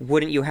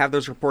 wouldn't you have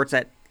those reports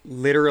at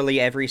literally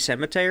every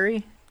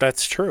cemetery?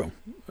 That's true.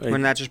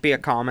 Wouldn't that just be a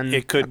common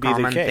It could be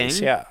the case,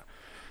 thing? yeah.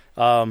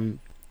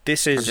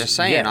 This is... I'm just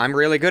saying, yeah. I'm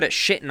really good at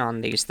shitting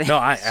on these things. No,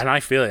 I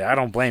feel it. I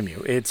don't blame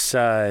you. It's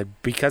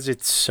because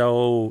it's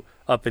so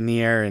up in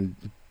the air and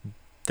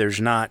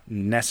there's not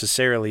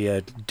necessarily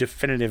a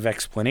definitive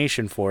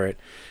explanation for it,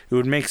 it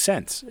would make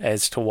sense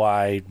as to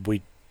why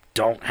we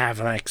don't have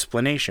an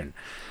explanation.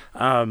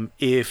 Now,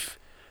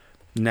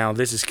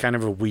 this is kind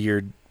of a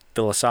weird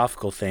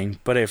philosophical thing,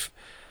 but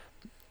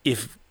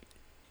if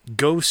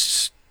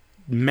ghosts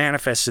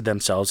manifested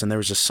themselves and there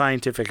was a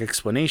scientific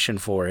explanation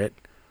for it,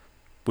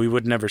 we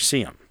would never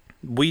see them.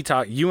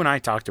 You and I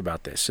talked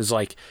about this. It's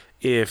like,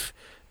 if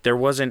there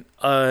wasn't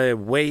a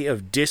way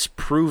of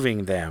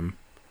disproving them,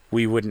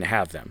 we wouldn't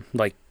have them.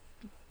 Like,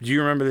 do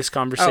you remember this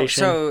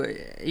conversation? Oh, so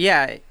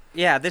yeah.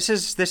 This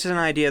is an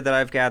idea that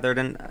I've gathered,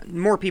 and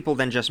more people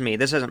than just me.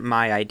 This isn't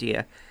my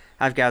idea.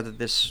 I've gathered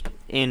this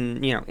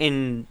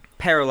in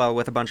parallel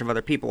with a bunch of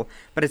other people.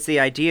 But it's the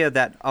idea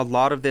that a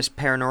lot of this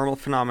paranormal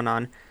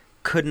phenomenon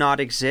could not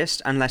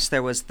exist unless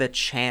there was the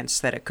chance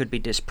that it could be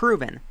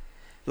disproven.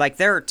 Like,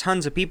 there are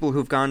tons of people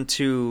who've gone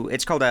to,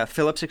 it's called a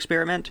Phillips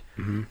experiment.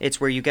 Mm-hmm.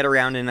 It's where you get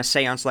around in a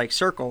seance-like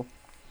circle,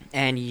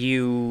 and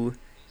you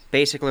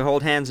basically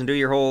hold hands and do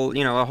your whole,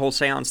 a whole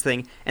seance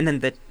thing, and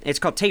then it's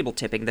called table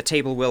tipping. The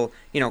table will,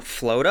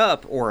 float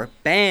up or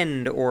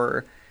bend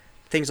or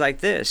things like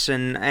this.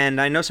 And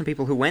I know some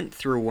people who went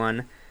through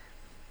one,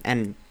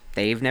 and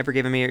they've never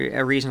given me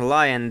a reason to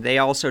lie, and they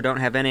also don't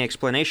have any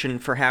explanation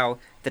for how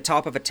the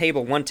top of a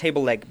table, one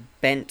table leg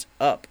bent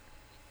up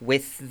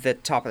with the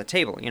top of the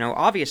table.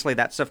 Obviously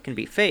that stuff can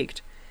be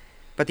faked,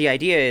 but the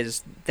idea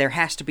is there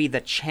has to be the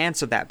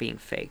chance of that being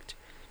faked.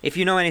 If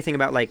you know anything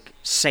about, like,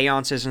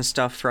 seances and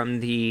stuff from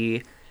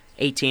the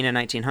 18 and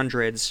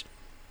 1900s,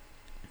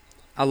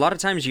 a lot of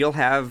times you'll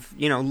have,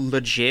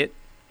 legit,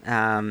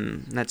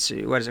 let's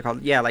see, what is it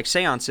called? Yeah, like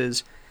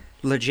seances,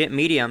 legit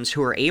mediums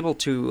who are able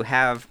to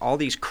have all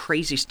these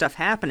crazy stuff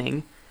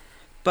happening,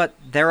 but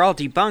they're all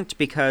debunked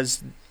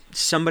because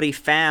somebody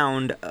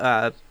found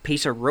a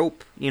piece of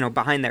rope,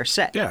 behind their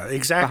set. Yeah,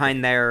 exactly.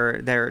 Behind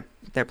their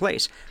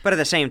place. But at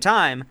the same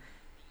time,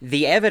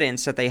 the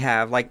evidence that they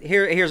have, like,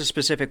 here's a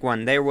specific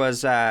one.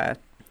 There's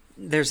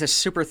this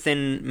super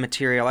thin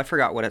material. I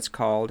forgot what it's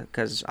called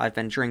because I've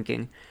been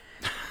drinking.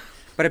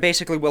 But it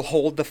basically will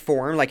hold the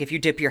form. Like, if you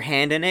dip your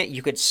hand in it,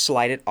 you could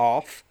slide it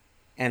off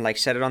and, like,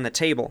 set it on the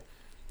table.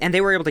 And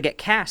they were able to get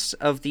casts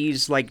of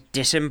these, like,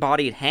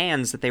 disembodied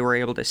hands that they were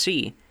able to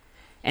see.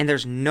 And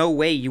there's no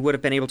way you would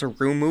have been able to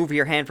remove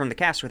your hand from the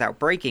cast without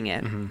breaking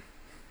it. Mm-hmm.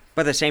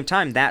 But at the same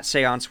time, that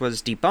seance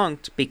was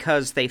debunked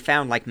because they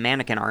found, like,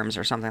 mannequin arms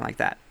or something like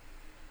that.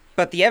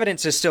 But the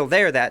evidence is still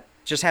there that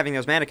just having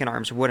those mannequin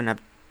arms wouldn't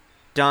have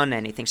done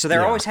anything. So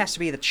there always has to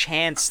be the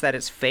chance that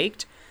it's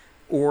faked,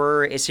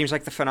 or it seems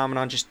like the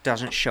phenomenon just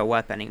doesn't show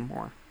up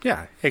anymore.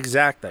 Yeah,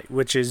 exactly.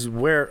 Which is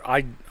where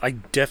I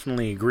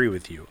definitely agree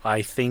with you.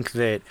 I think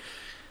that,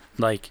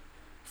 like,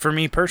 for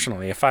me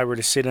personally, if I were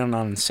to sit in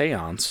on a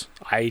seance,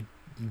 I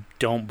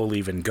don't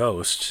believe in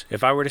ghosts.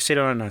 If I were to sit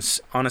on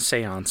a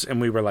seance and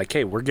we were like,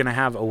 hey, we're going to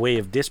have a way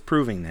of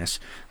disproving this,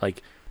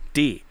 like,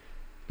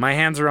 my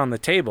hands are on the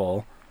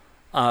table,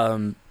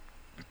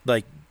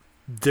 like,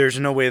 there's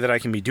no way that I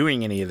can be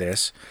doing any of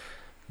this.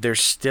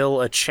 There's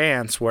still a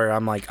chance where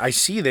I'm like, I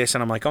see this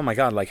and I'm like, oh my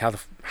God, like,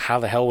 how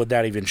the hell would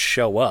that even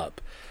show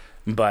up?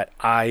 But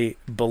I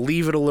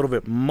believe it a little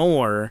bit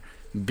more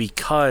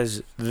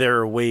because there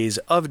are ways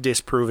of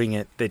disproving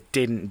it that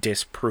didn't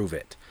disprove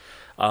it.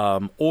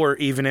 Or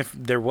even if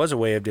there was a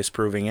way of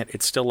disproving it,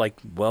 it's still like,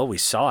 well, we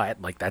saw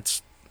it. Like,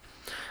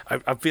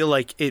 I feel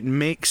like it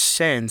makes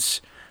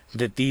sense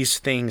that these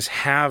things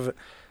have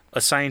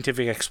a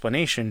scientific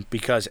explanation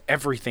because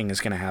everything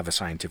is going to have a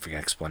scientific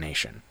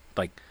explanation.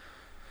 Like,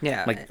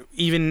 yeah, like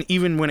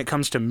even when it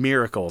comes to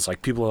miracles,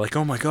 like, people are like,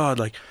 oh my God,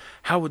 like,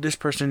 how would this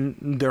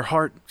person, their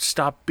heart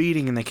stop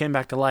beating and they came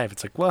back to life?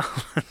 It's like, well,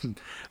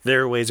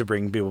 there are ways of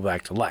bringing people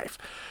back to life.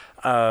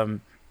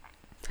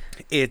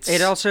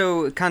 It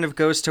also kind of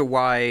goes to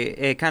why,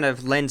 it kind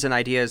of lends an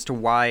idea as to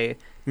why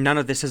none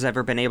of this has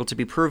ever been able to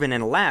be proven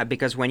in a lab,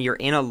 because when you're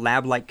in a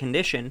lab-like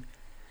condition,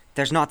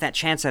 there's not that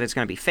chance that it's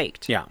going to be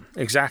faked. Yeah,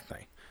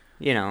 exactly.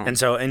 And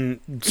so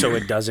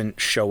it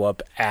doesn't show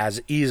up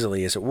as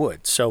easily as it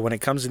would. So when it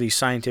comes to these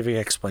scientific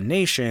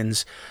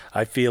explanations,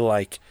 I feel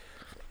like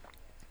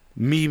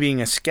me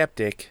being a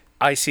skeptic,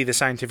 I see the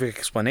scientific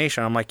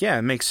explanation. I'm like, yeah,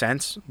 it makes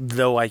sense.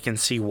 Though I can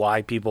see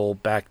why people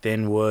back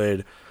then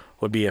would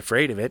be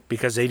afraid of it,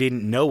 because they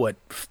didn't know what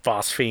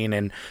phosphine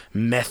and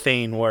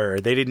methane were.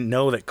 They didn't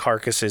know that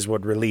carcasses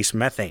would release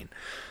methane.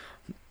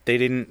 They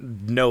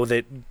didn't know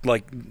that,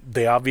 like,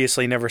 they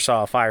obviously never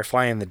saw a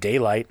firefly in the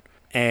daylight.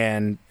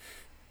 And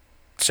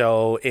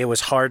so it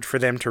was hard for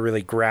them to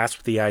really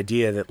grasp the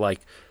idea that,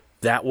 like,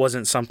 that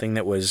wasn't something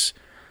that was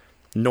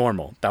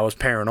normal. That was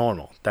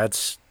paranormal.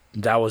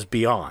 That was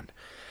beyond.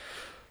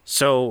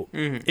 So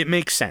it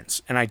makes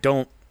sense. And I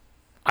don't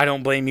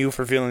blame you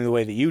for feeling the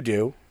way that you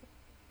do.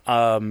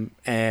 And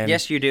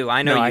yes, you do.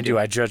 I know you I do.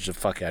 I judge the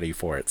fuck out of you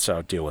for it,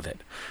 so deal with it.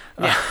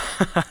 Yeah.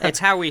 It's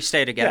how we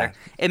stay together.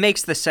 Yeah. It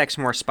makes the sex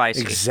more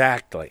spicy.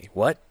 Exactly.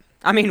 What?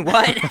 I mean,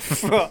 what?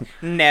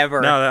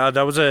 Never. No,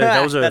 that was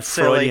a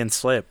Freudian silly.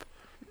 Slip,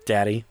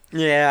 Daddy.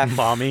 Yeah.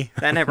 Mommy.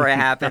 That never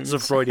happens. That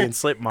was a Freudian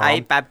slip, Mom.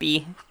 Hi,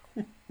 papi.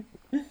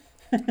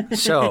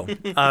 So,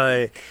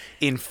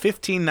 in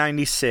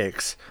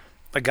 1596,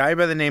 a guy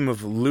by the name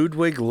of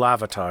Ludwig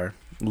Lavater,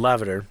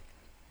 Lavatory.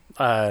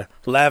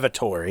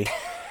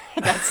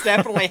 That's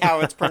definitely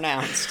how it's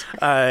pronounced.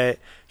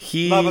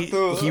 He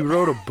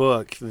wrote a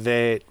book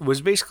that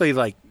was basically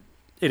like,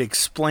 it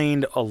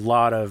explained a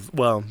lot of,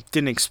 well,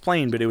 didn't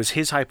explain, but it was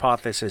his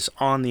hypothesis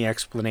on the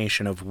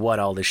explanation of what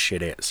all this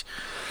shit is.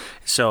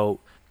 So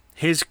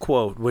his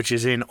quote, which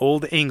is in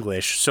Old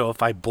English, so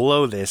if I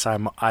blow this,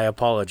 I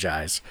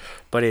apologize,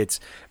 but it's,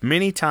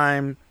 "Many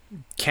times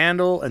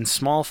candle and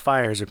small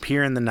fires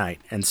appear in the night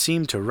and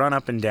seem to run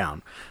up and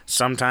down.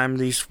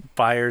 Sometimes these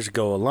fires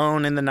go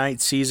alone in the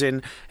night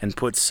season and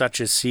put such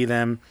as see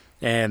them,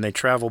 and they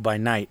travel by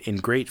night in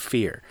great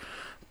fear.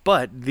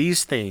 But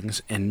these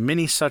things and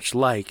many such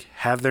like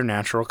have their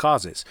natural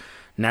causes.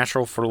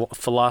 Natural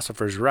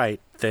philosophers write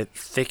that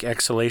thick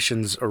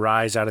exhalations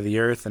arise out of the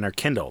earth and are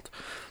kindled.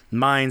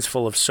 Mines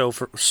full of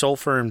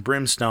sulfur and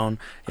brimstone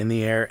in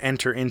the air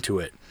enter into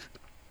it.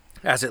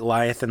 As it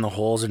lieth in the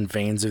holes and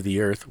veins of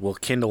the earth, will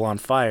kindle on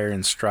fire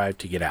and strive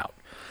to get out."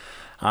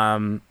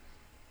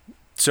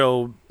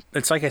 So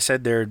it's like I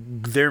said,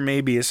 there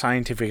may be a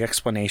scientific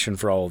explanation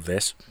for all of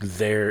this.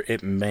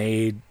 It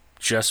may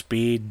just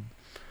be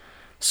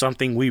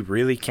something we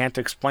really can't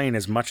explain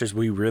as much as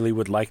we really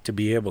would like to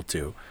be able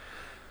to.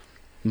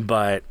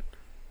 But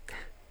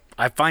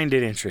I find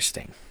it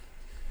interesting.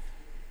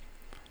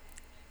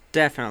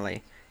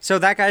 Definitely. So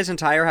that guy's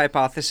entire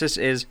hypothesis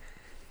is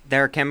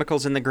there are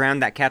chemicals in the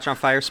ground that catch on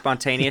fire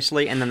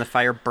spontaneously, and then the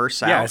fire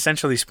bursts out. Yeah,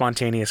 essentially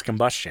spontaneous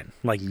combustion.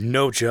 Like,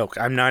 no joke.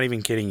 I'm not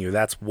even kidding you.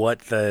 That's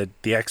what the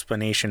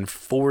explanation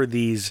for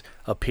these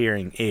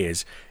appearing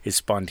is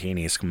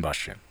spontaneous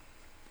combustion.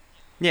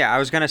 Yeah, I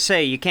was going to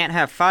say, you can't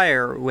have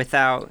fire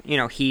without,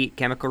 heat,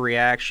 chemical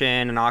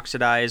reaction, an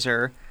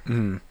oxidizer.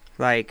 Mm-hmm.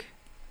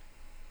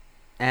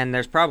 And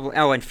there's probably...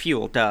 Oh, and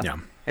fuel, duh. Yeah.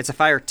 It's a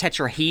fire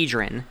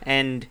tetrahedron,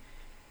 and,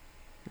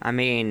 I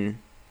mean...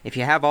 If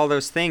you have all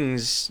those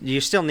things, you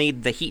still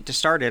need the heat to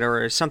start it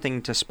or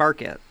something to spark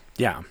it.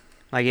 Yeah.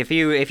 Like, if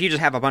you just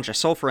have a bunch of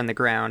sulfur in the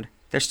ground,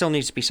 there still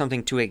needs to be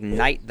something to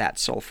ignite that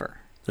sulfur.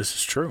 This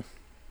is true.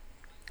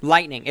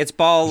 Lightning. It's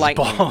ball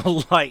lightning.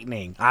 Ball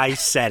lightning. I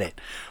said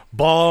it.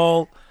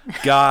 Ball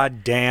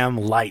goddamn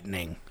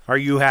lightning. Are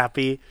you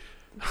happy?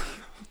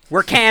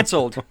 We're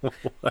canceled.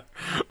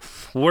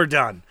 We're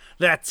done.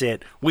 That's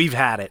it. We've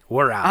had it.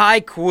 We're out. I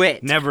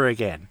quit. Never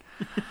again.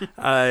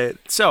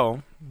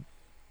 So...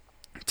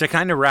 To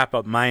kind of wrap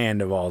up my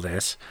end of all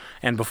this,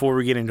 and before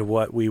we get into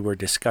what we were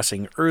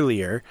discussing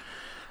earlier,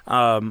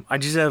 I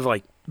just have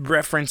like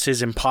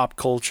references in pop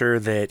culture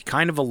that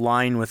kind of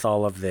align with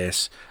all of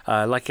this.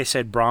 Like I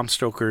said, Bram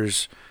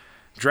Stoker's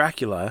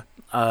Dracula,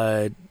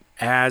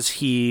 as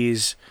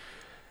he's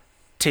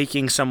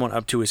taking someone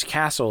up to his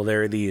castle,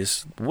 there are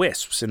these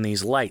wisps and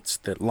these lights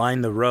that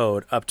line the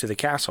road up to the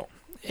castle.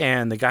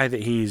 And the guy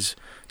that he's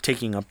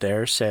taking up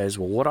there says,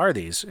 "Well, what are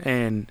these?"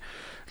 And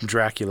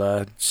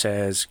Dracula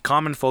says,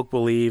 "Common folk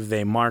believe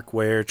they mark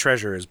where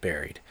treasure is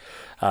buried."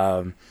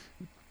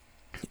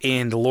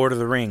 In The Lord of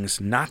the Rings,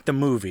 not the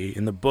movie,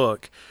 in the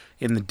book,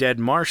 in the Dead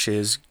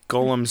Marshes,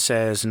 Gollum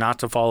says not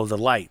to follow the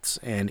lights,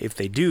 and if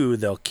they do,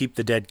 they'll keep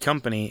the dead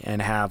company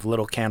and have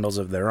little candles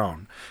of their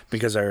own,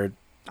 because they're...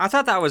 I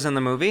thought that was in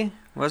the movie,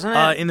 wasn't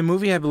it? In the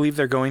movie, I believe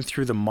they're going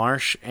through the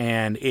marsh,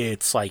 and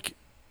it's like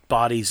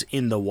bodies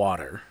in the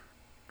water.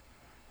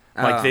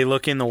 Like, they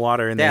look in the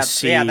water and they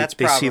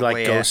see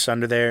like ghosts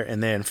under there,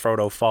 and then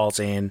Frodo falls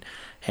in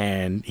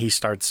and he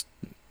starts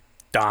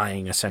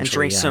dying, essentially. And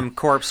drinks some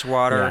corpse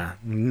water. Yeah,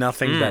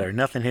 nothing better.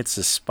 Nothing hits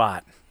the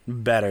spot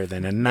better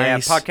than a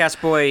nice... Yeah,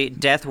 podcast boy,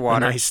 death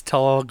water. A nice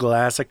tall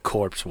glass of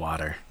corpse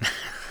water.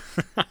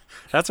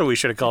 That's what we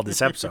should have called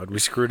this episode. We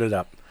screwed it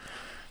up.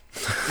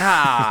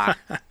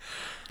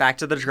 Back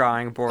to the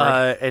drawing board.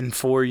 And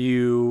for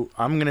you,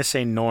 I'm going to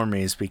say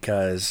normies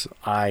because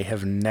I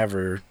have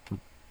never...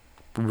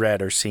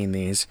 read or seen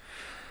these.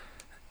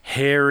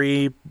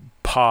 Harry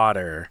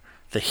Potter.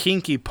 The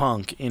Hinky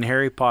Punk in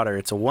Harry Potter.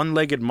 It's a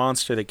one-legged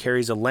monster that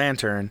carries a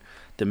lantern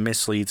that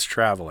misleads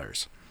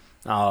travelers.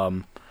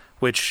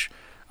 which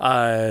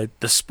the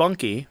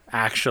spunky,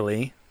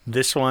 actually,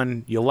 this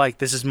one you'll like.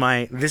 This is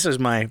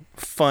my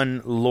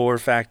fun lore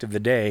fact of the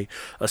day.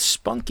 A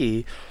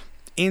spunky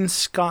in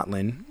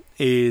Scotland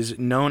is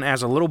known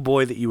as a little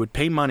boy that you would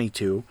pay money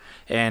to,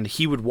 and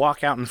he would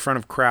walk out in front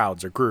of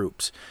crowds or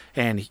groups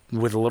and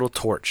with a little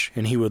torch,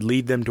 and he would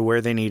lead them to where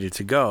they needed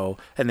to go,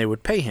 and they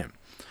would pay him.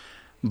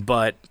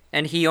 But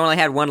And he only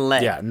had one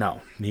leg. yeah,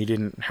 no, he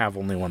didn't have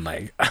only one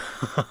leg.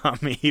 I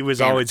mean, he was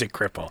Damn always a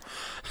cripple.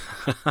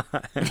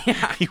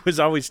 He was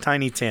always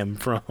Tiny Tim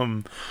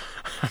from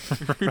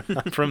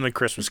the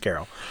Christmas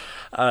Carol.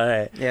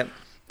 Yep.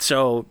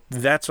 So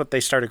that's what they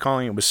started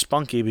calling it, was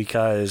spunky,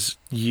 because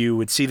you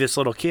would see this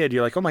little kid,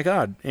 you're like, oh my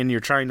God, and you're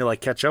trying to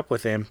like catch up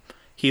with him.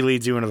 He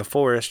leads you into the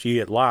forest, you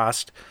get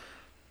lost,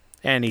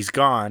 and he's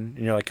gone,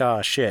 and you're like,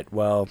 oh shit,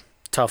 well,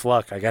 tough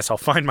luck. I guess I'll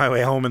find my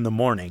way home in the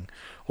morning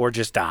or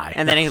just die.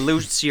 And then he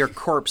loots your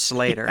corpse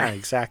later. Yeah,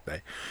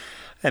 exactly.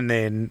 And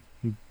then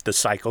the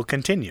cycle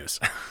continues.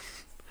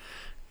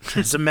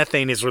 As the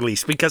methane is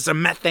released. Because the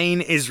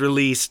methane is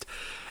released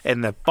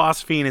and the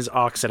phosphine is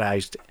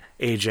oxidized,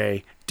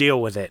 AJ,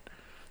 deal with it.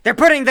 They're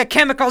putting the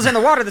chemicals in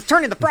the water that's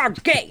turning the frogs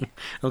gay.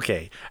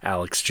 Okay,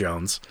 Alex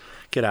Jones.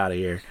 Get out of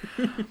here.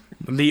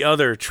 The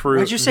other true...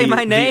 Why'd you say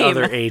my name? The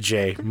other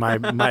AJ.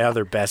 My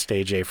other best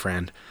AJ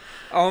friend.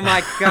 Oh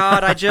my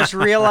God, I just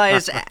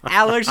realized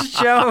Alex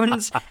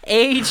Jones,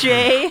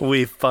 AJ.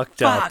 We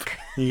fucked up. Fuck.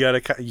 You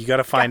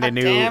gotta find a God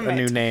new damn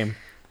it. name.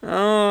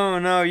 Oh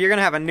no, you're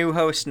gonna have a new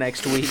host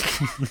next week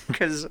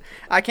because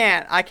I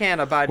can't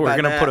abide We're by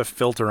gonna that. put a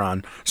filter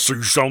on, so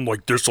you sound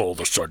like this all of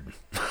a sudden.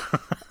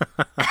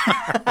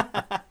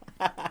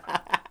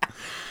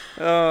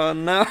 Oh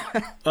no.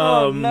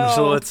 Oh no.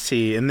 So let's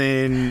see. And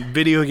then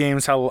video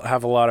games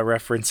have a lot of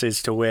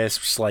references to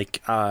wisps, like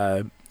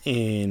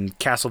in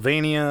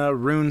Castlevania,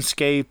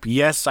 RuneScape.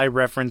 Yes, I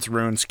reference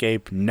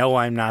RuneScape. No,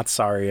 I'm not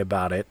sorry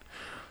about it.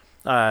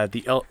 Have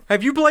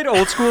you played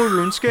old school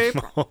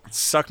RuneScape?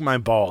 Suck my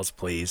balls,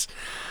 please.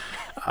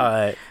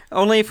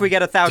 Only if we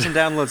get 1,000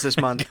 downloads this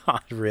month.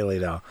 God, really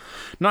though.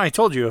 No, I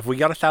told you if we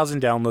got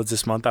 1,000 downloads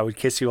this month, I would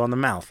kiss you on the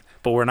mouth.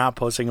 But we're not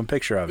posting a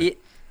picture of it.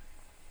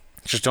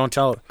 Just don't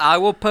tell. I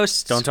will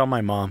post. Don't tell my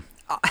mom.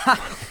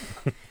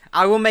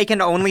 I will make an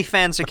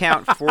OnlyFans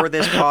account for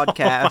this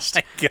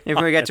podcast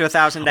if we get to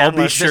 1,000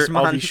 downloads this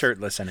month. I'll be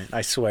shirtless in it.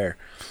 I swear.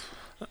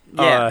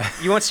 Yeah,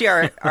 you won't see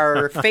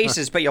our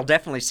faces, but you'll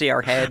definitely see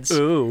our heads.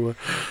 Ooh,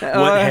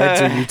 what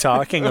heads are you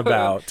talking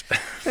about?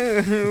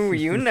 Ooh,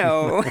 you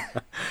know.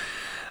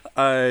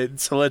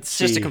 So let's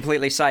see. Just a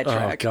completely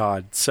sidetrack. Oh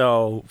God.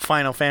 So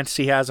Final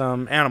Fantasy has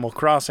them, Animal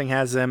Crossing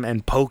has them,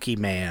 and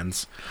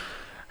Pokemans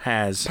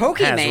has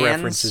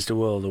references to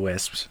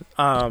Will-o'-the-Wisps.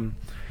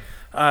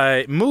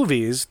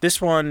 Movies.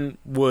 This one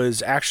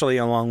was actually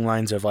along the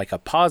lines of like a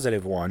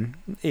positive one.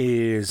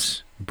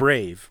 Is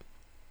Brave.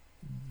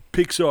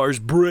 Pixar's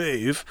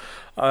Brave.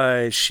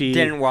 She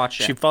didn't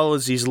watch it. She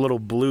follows these little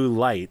blue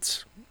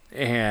lights,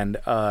 and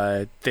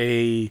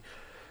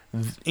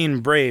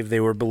in Brave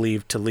they were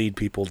believed to lead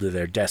people to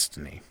their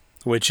destiny,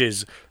 which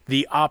is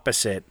the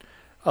opposite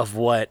of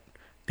what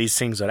these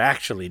things would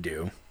actually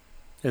do,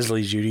 is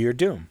lead you to your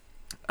doom.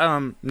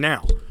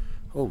 Now,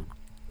 oh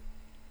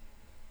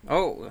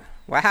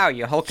wow,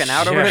 you hulking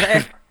out over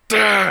there?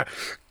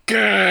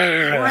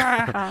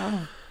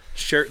 Wow.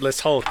 Shirtless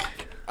Hulk.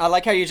 I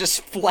like how you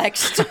just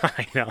flexed.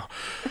 I know.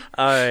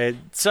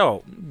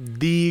 So,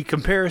 the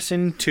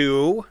comparison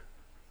to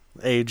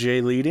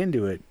AJ, lead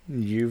into it.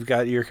 You've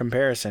got your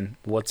comparison.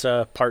 What's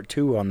part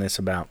 2 on this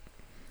about?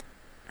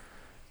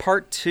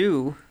 Part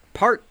 2?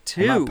 Well,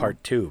 not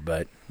part 2,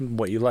 but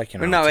what you like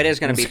in No, it is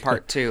going to be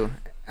part 2.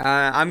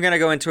 I'm going to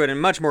go into it in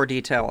much more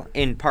detail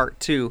in part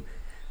 2.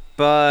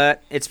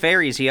 But it's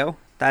fairies, yo.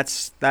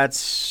 That's about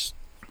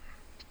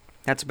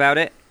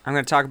it. I'm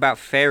going to talk about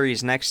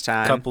fairies next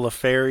time. A couple of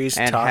fairies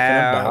talking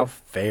about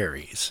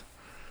fairies.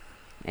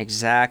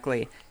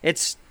 Exactly.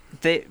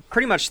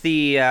 Pretty much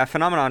the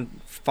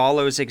phenomenon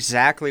follows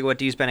exactly what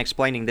Dee's been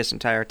explaining this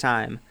entire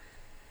time.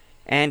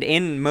 And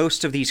in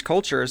most of these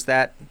cultures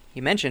that he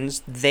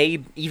mentions, they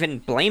even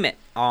blame it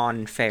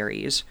on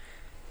fairies.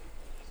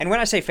 And when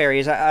I say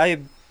fairies, I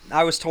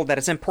was told that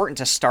it's important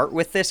to start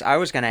with this. I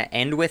was going to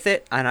end with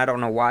it, and I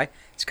don't know why.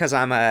 It's because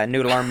I'm a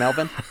Noodle Arm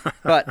Melvin.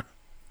 But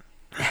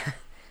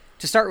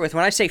to start with,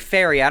 when I say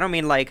fairy, I don't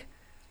mean like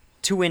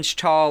 2-inch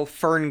tall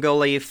Fern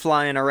Gully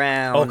flying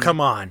around. Oh,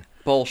 come on.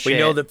 Bullshit. We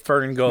know that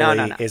Fern Gully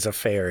No. is a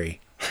fairy.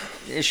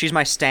 She's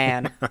my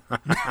stan.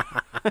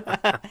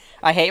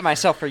 I hate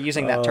myself for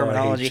using that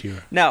terminology. I hate you.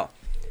 No.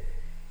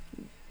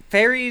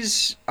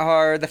 Fairies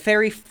are the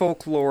fairy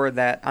folklore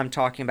that I'm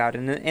talking about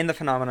in the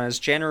phenomena is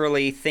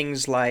generally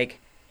things like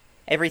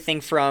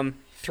everything from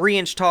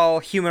 3-inch tall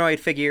humanoid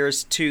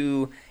figures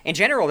to, in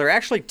general, they're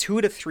actually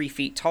 2 to 3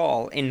 feet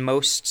tall in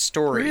most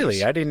stories.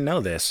 Really? I didn't know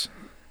this.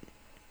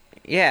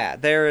 Yeah,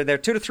 they're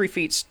 2 to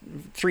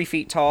 3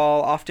 feet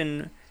tall.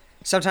 Often,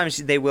 sometimes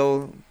they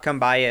will come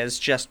by as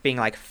just being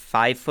like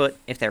 5 foot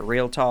if they're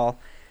real tall.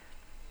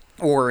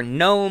 Or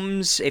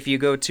gnomes. If you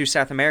go to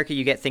South America,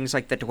 you get things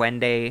like the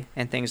duende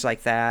and things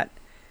like that.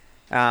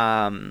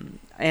 And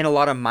a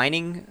lot of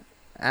mining.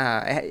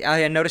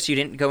 I noticed you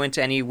didn't go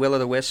into any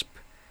Will-o'-the-Wisp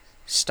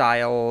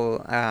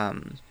style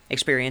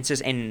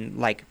experiences in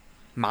like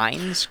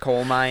mines,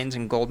 coal mines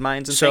and gold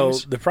mines and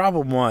things. So the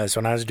problem was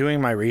when I was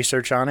doing my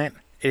research on it,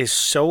 it is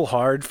so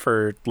hard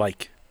for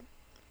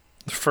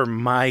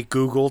my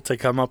Google to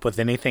come up with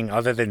anything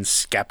other than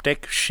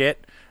skeptic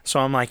shit. So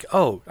I'm like,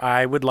 oh,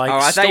 I would like I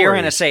stories. thought you were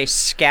going to say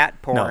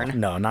scat porn.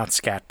 No, not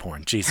scat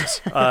porn.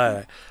 Jesus.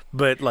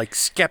 But like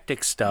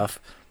skeptic stuff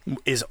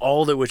is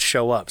all that would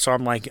show up. So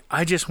I'm like,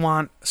 I just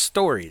want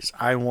stories.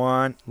 I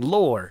want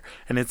lore.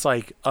 And it's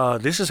like,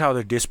 this is how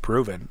they're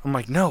disproven. I'm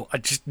like, no,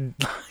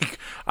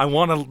 I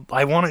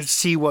want to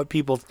see what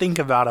people think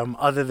about them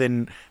other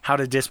than how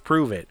to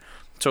disprove it.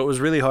 So it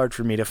was really hard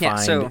for me to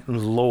find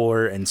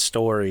lore and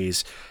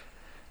stories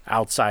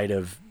outside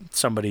of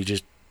somebody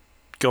just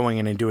going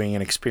in and doing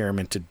an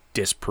experiment to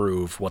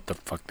disprove what the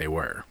fuck they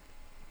were.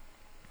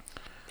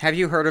 Have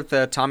you heard of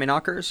the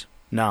Tommyknockers?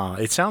 No,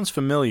 it sounds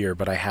familiar,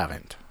 but I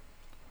haven't.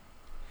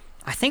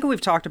 I think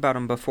we've talked about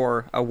them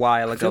before a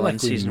while ago in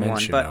season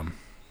 1, but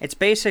it's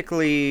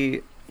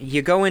basically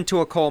you go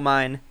into a coal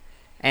mine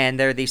and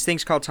there are these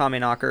things called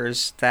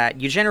Tommyknockers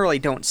that you generally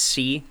don't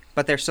see,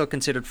 but they're still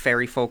considered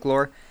fairy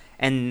folklore.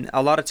 And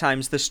a lot of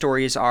times the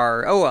stories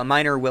are, a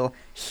miner will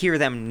hear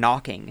them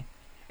knocking,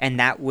 and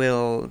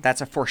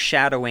that's a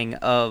foreshadowing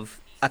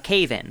of a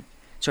cave-in.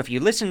 So if you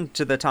listen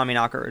to the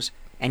Tommyknockers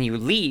and you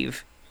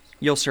leave,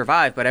 you'll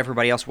survive, but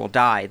everybody else will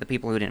die, the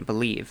people who didn't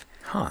believe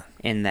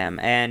in them.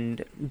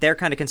 And they're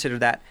kind of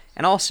considered that.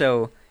 And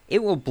also,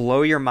 it will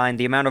blow your mind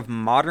the amount of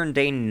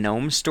modern-day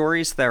gnome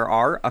stories there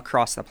are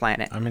across the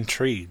planet. I'm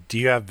intrigued. Do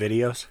you have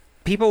videos?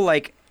 People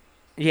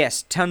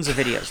yes, tons of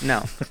videos.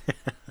 No.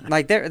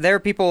 Like, there are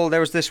people, there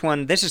was this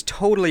one, this is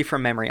totally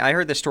from memory. I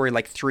heard this story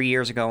 3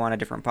 years ago on a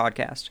different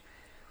podcast.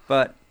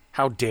 But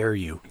how dare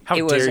you? How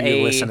dare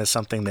you listen to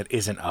something that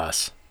isn't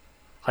us?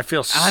 I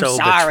feel so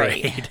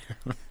betrayed.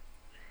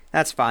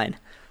 That's fine.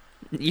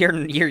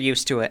 You're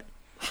used to it.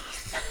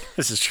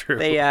 This is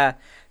true. Yeah.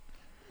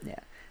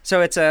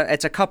 So it's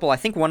a couple. I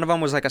think one of them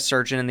was like a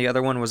surgeon and the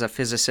other one was a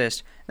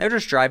physicist. They were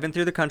just driving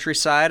through the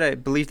countryside. I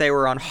believe they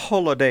were on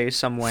holiday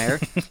somewhere.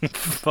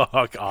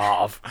 Fuck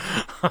off.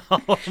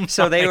 Oh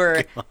so they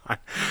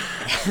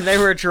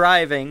were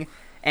driving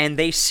and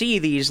they see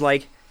these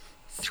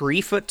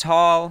 3 foot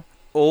tall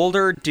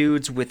older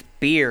dudes with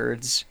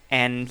beards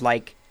and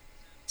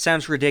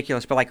sounds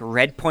ridiculous, but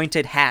red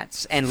pointed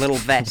hats and little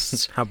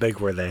vests. How big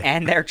were they?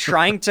 And they're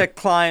trying to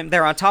climb.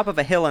 They're on top of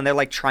a hill and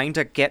they're trying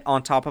to get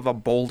on top of a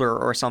boulder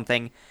or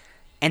something.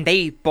 And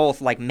they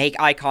both make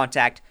eye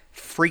contact,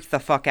 freak the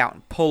fuck out,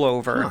 and pull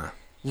over.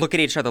 Look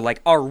at each other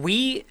are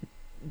we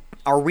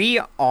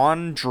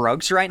on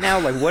drugs right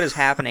now? What is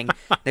happening?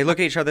 They look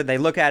at each other. They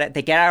look at it.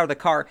 They get out of the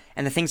car,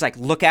 and the thing's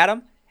look at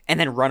them. And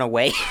then run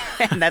away,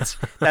 and that's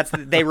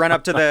they run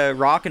up to the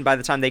rock, and by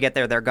the time they get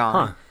there, they're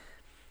gone.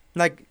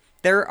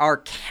 There are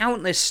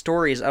countless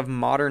stories of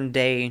modern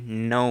day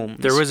gnomes.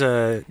 There was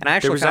and I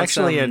actually found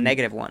some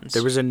negative ones.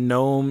 There was a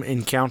gnome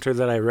encounter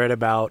that I read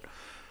about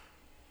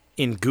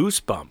in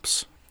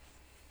Goosebumps,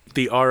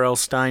 the R.L.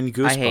 Stine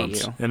Goosebumps. I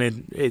hate you.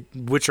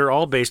 And which are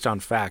all based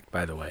on fact,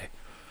 by the way.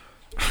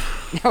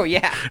 Oh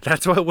yeah,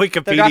 that's what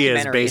Wikipedia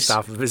is based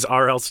off of, is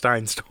R.L.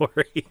 Stine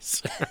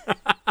stories.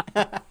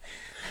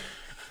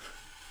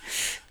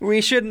 We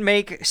shouldn't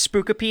make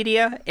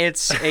Spookopedia.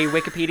 It's a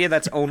Wikipedia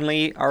that's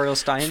only R.L.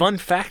 Stine. Fun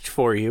fact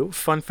for you.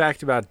 Fun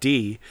fact about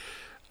D.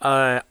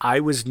 I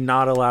was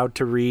not allowed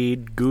to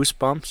read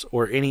Goosebumps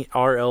or any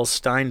R.L.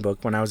 Stine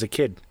book when I was a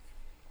kid.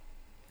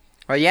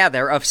 Oh yeah,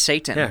 they're of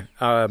Satan.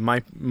 Yeah.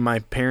 My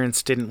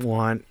parents didn't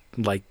want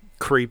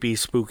creepy,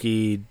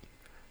 spooky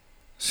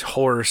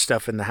horror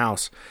stuff in the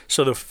house.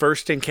 So the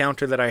first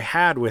encounter that I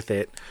had with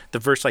it, the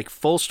first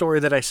full story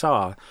that I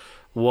saw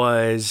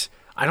was,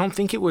 I don't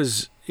think it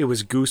was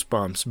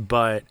Goosebumps,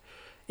 but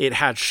it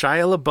had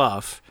Shia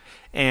LaBeouf,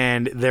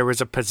 and there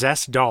was a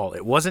possessed doll.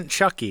 It wasn't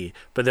Chucky,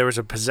 but there was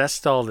a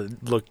possessed doll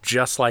that looked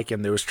just like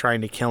him that was trying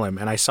to kill him,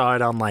 and I saw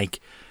it on like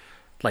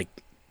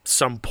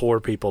some poor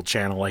people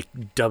channel,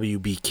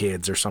 WB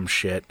Kids or some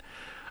shit.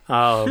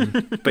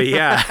 But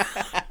yeah,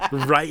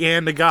 right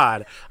hand to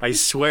God, I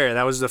swear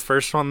that was the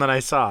first one that I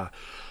saw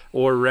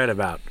or read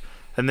about.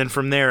 And then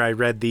from there, I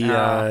read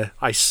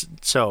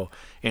so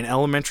in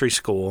elementary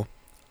school,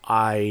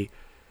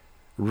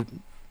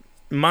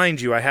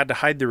 mind you, I had to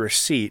hide the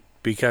receipt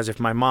because if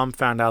my mom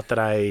found out that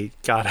I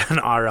got an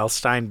R.L.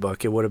 Stine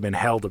book, it would have been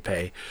hell to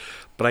pay.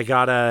 But I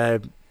got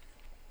a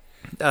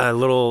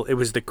little, it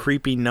was the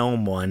creepy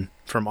gnome one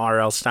from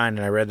R.L. Stine,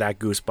 and I read that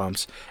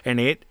Goosebumps, and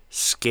it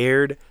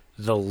scared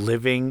the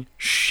living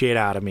shit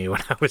out of me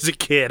when I was a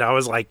kid. I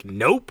was like,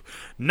 nope,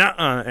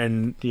 nuh-uh.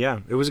 And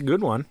yeah, it was a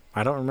good one.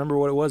 I don't remember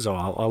what it was, though.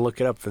 I'll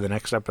look it up for the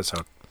next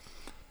episode.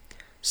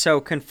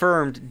 So,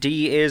 confirmed,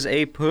 D is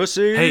a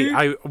pussy. Hey,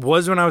 I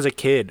was when I was a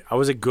kid. I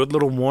was a good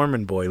little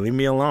Mormon boy. Leave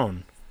me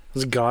alone. I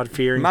was a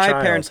God-fearing child.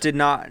 My parents did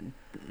not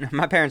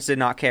my parents did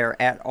not care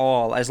at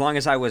all as long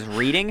as I was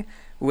reading,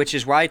 which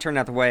is why I turned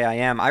out the way I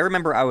am. I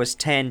remember I was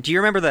 10. Do you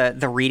remember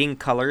the reading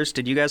colors?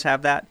 Did you guys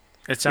have that?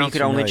 It sounds Where you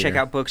could only check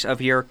familiar. out books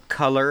of your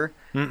color,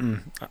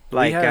 Mm-mm.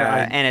 like,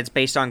 I- and it's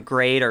based on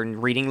grade or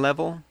reading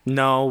level.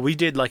 No, we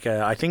did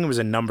I think it was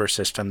a number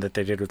system that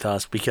they did with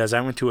us because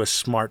I went to a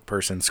smart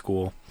person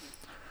school.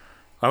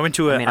 I went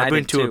to I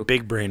went did to a too.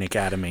 big brain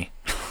academy.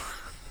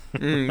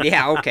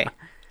 Yeah, okay.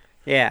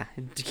 Yeah,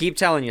 keep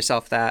telling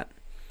yourself that.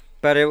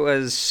 But it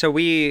was, so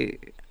we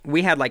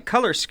had like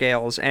color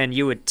scales, and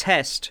you would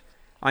test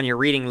on your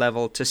reading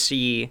level to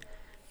see,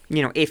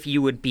 if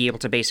you would be able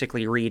to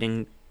basically read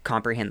and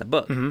comprehend the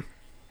book. Mm-hmm.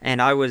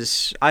 And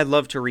I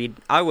love to read.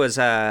 I was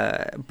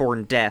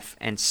born deaf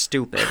and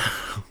stupid.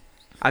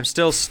 I'm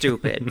still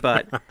stupid,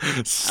 but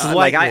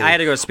Slightly. I had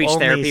to go to speech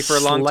Only therapy for a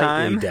long slightly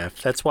time.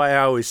 Deaf. That's why I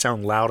always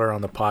sound louder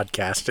on the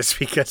podcast. It's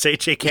because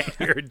AJ can't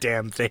hear a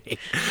damn thing.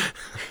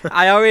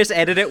 I always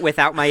edit it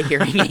without my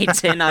hearing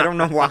aids in. I don't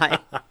know why.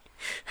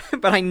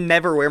 But I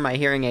never wear my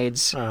hearing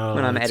aids Oh,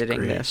 when I'm that's editing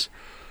great. this.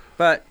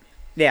 But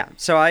yeah,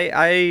 so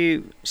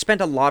I spent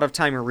a lot of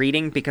time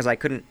reading because I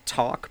couldn't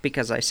talk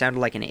because I sounded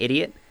like an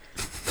idiot.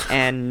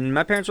 And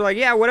my parents were like,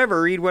 "Yeah,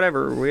 whatever, read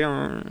whatever. We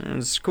don't.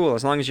 It's cool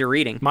as long as you're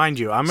reading." Mind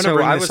you, I'm going to So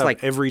bring I this was up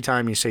like- every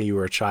time you say you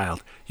were a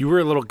child. You were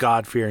a little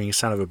God-fearing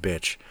son of a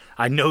bitch.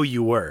 I know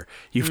you were.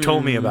 You've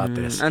told me about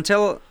this.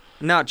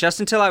 Just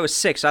until I was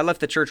 6. I left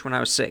the church when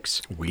I was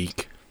 6.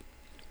 Weak.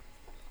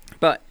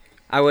 But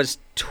I was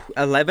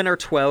 11 or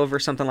 12 or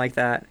something like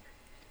that.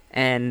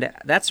 And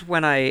that's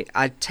when I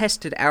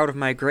tested out of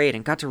my grade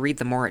and got to read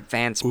the more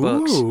advanced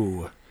books.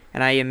 Ooh.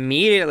 And I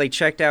immediately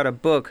checked out a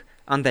book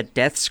on the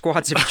death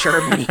squads of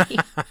Germany.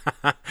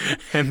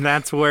 And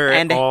that's where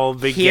And it all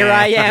began. here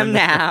I am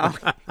now.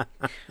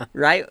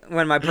 Right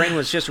when my brain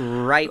was just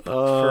ripe for,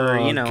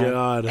 Oh,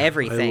 God. I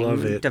everything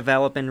love it.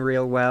 developing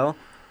real well.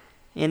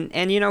 And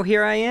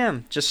here I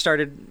am. Just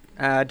started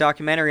a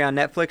documentary on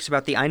Netflix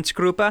about the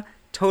Einsatzgruppe.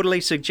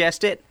 Totally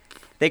suggest it.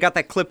 They got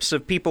the clips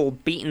of people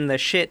beating the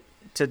shit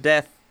to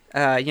death,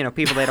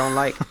 people they don't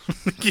like.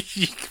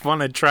 You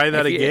want to try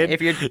that If you- again?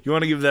 if you're- You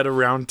want to give that a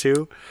round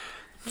 2?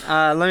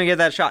 Let me get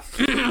that shot.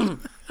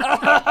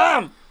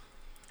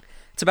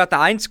 It's about the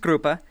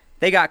Einsatzgruppe.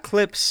 They got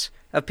clips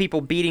of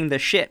people beating the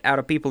shit out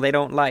of people they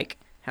don't like.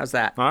 How's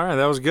that? All right,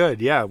 that was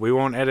good. Yeah, we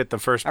won't edit the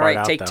first All part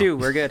right, out, take though. 2.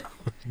 We're good.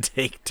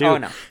 Take 2. Oh,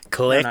 no.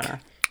 Click. No.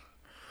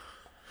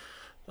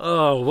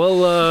 Oh,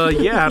 well,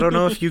 yeah, I don't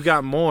know if you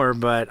got more,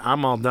 but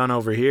I'm all done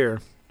over here.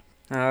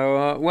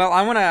 Well,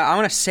 I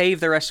wanna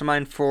save the rest of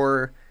mine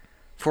for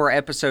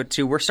episode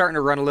 2. We're starting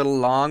to run a little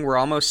long. We're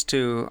almost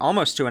to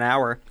an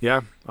hour.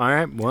 Yeah, all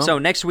right, well, So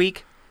next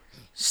week,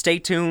 stay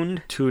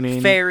tuned. tune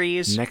in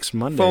Fairies, next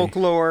Monday.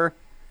 folklore.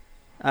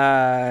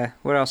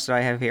 What else do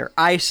I have here?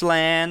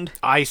 Iceland,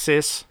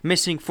 ISIS,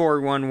 missing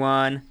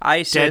 411,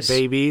 ISIS, dead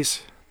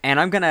babies, and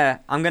I'm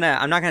not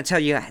gonna tell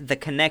you the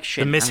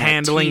connection. the I'm gonna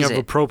mishandling tease of it.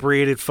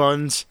 appropriated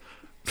funds.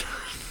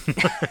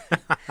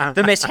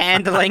 The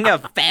mishandling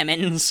of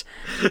famines.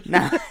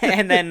 No,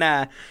 and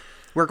then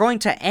we're going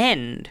to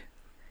end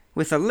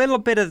with a little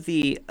bit of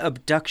the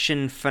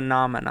abduction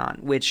phenomenon,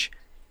 which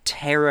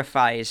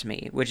terrifies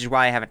me, which is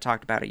why I haven't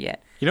talked about it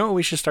yet. You know what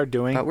we should start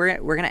doing? But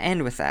we're gonna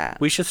end with that.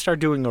 We should start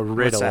doing a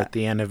riddle that? at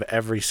the end of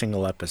every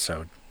single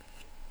episode.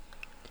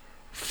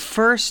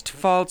 First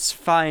false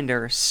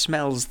finder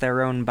smells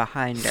their own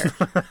behinder.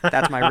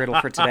 That's my riddle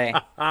for today.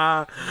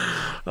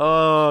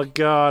 Oh,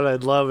 God, I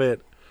love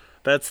it.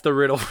 That's the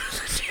riddle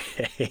for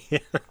the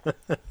day.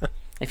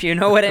 If you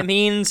know what it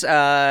means,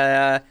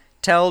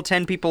 tell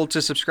 10 people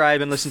to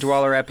subscribe and listen to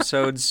all our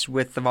episodes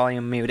with the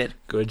volume muted.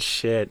 Good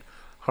shit.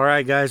 All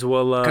right, guys,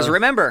 well, Because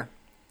remember,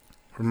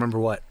 remember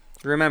what?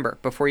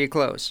 before you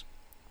close,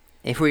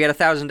 if we get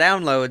 1,000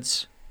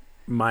 downloads,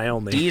 My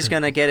only. he's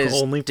gonna get his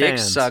Only dick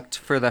fans. sucked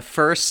for the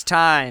first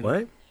time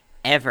What?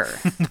 ever.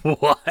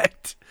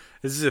 What?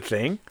 This is a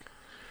thing?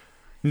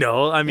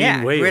 No, I mean,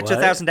 Yeah, wait, if we get to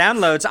what? 1,000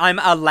 downloads, I'm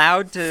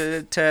allowed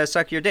to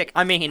suck your dick.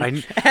 I mean,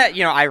 I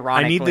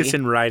ironically. I need this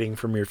in writing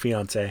from your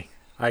fiance.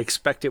 I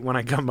expect it when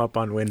I come up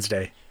on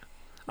Wednesday.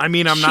 I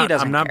mean, I'm She not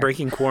doesn't care.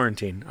 breaking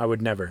quarantine. I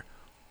would never.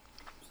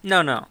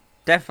 No,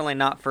 definitely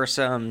not for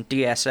some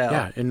DSL.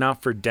 Yeah, and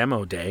not for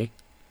demo day.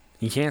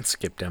 You can't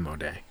skip demo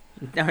day.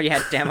 No,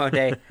 yeah, demo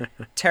day,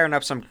 tearing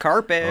up some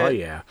carpet. Oh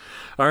yeah.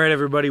 All right,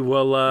 everybody.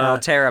 Well, I'll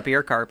tear up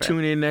your carpet.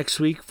 tune in next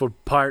week for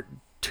part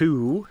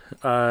 2.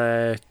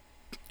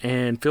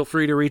 And feel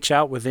free to reach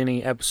out with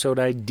any episode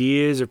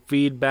ideas or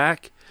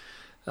feedback.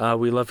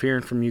 We love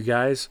hearing from you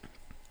guys.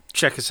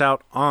 Check us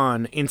out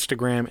on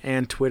Instagram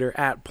and Twitter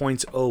at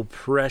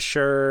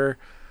PointsOPressure.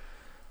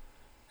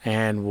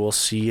 And we'll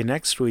see you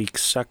next week,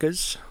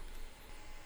 suckers.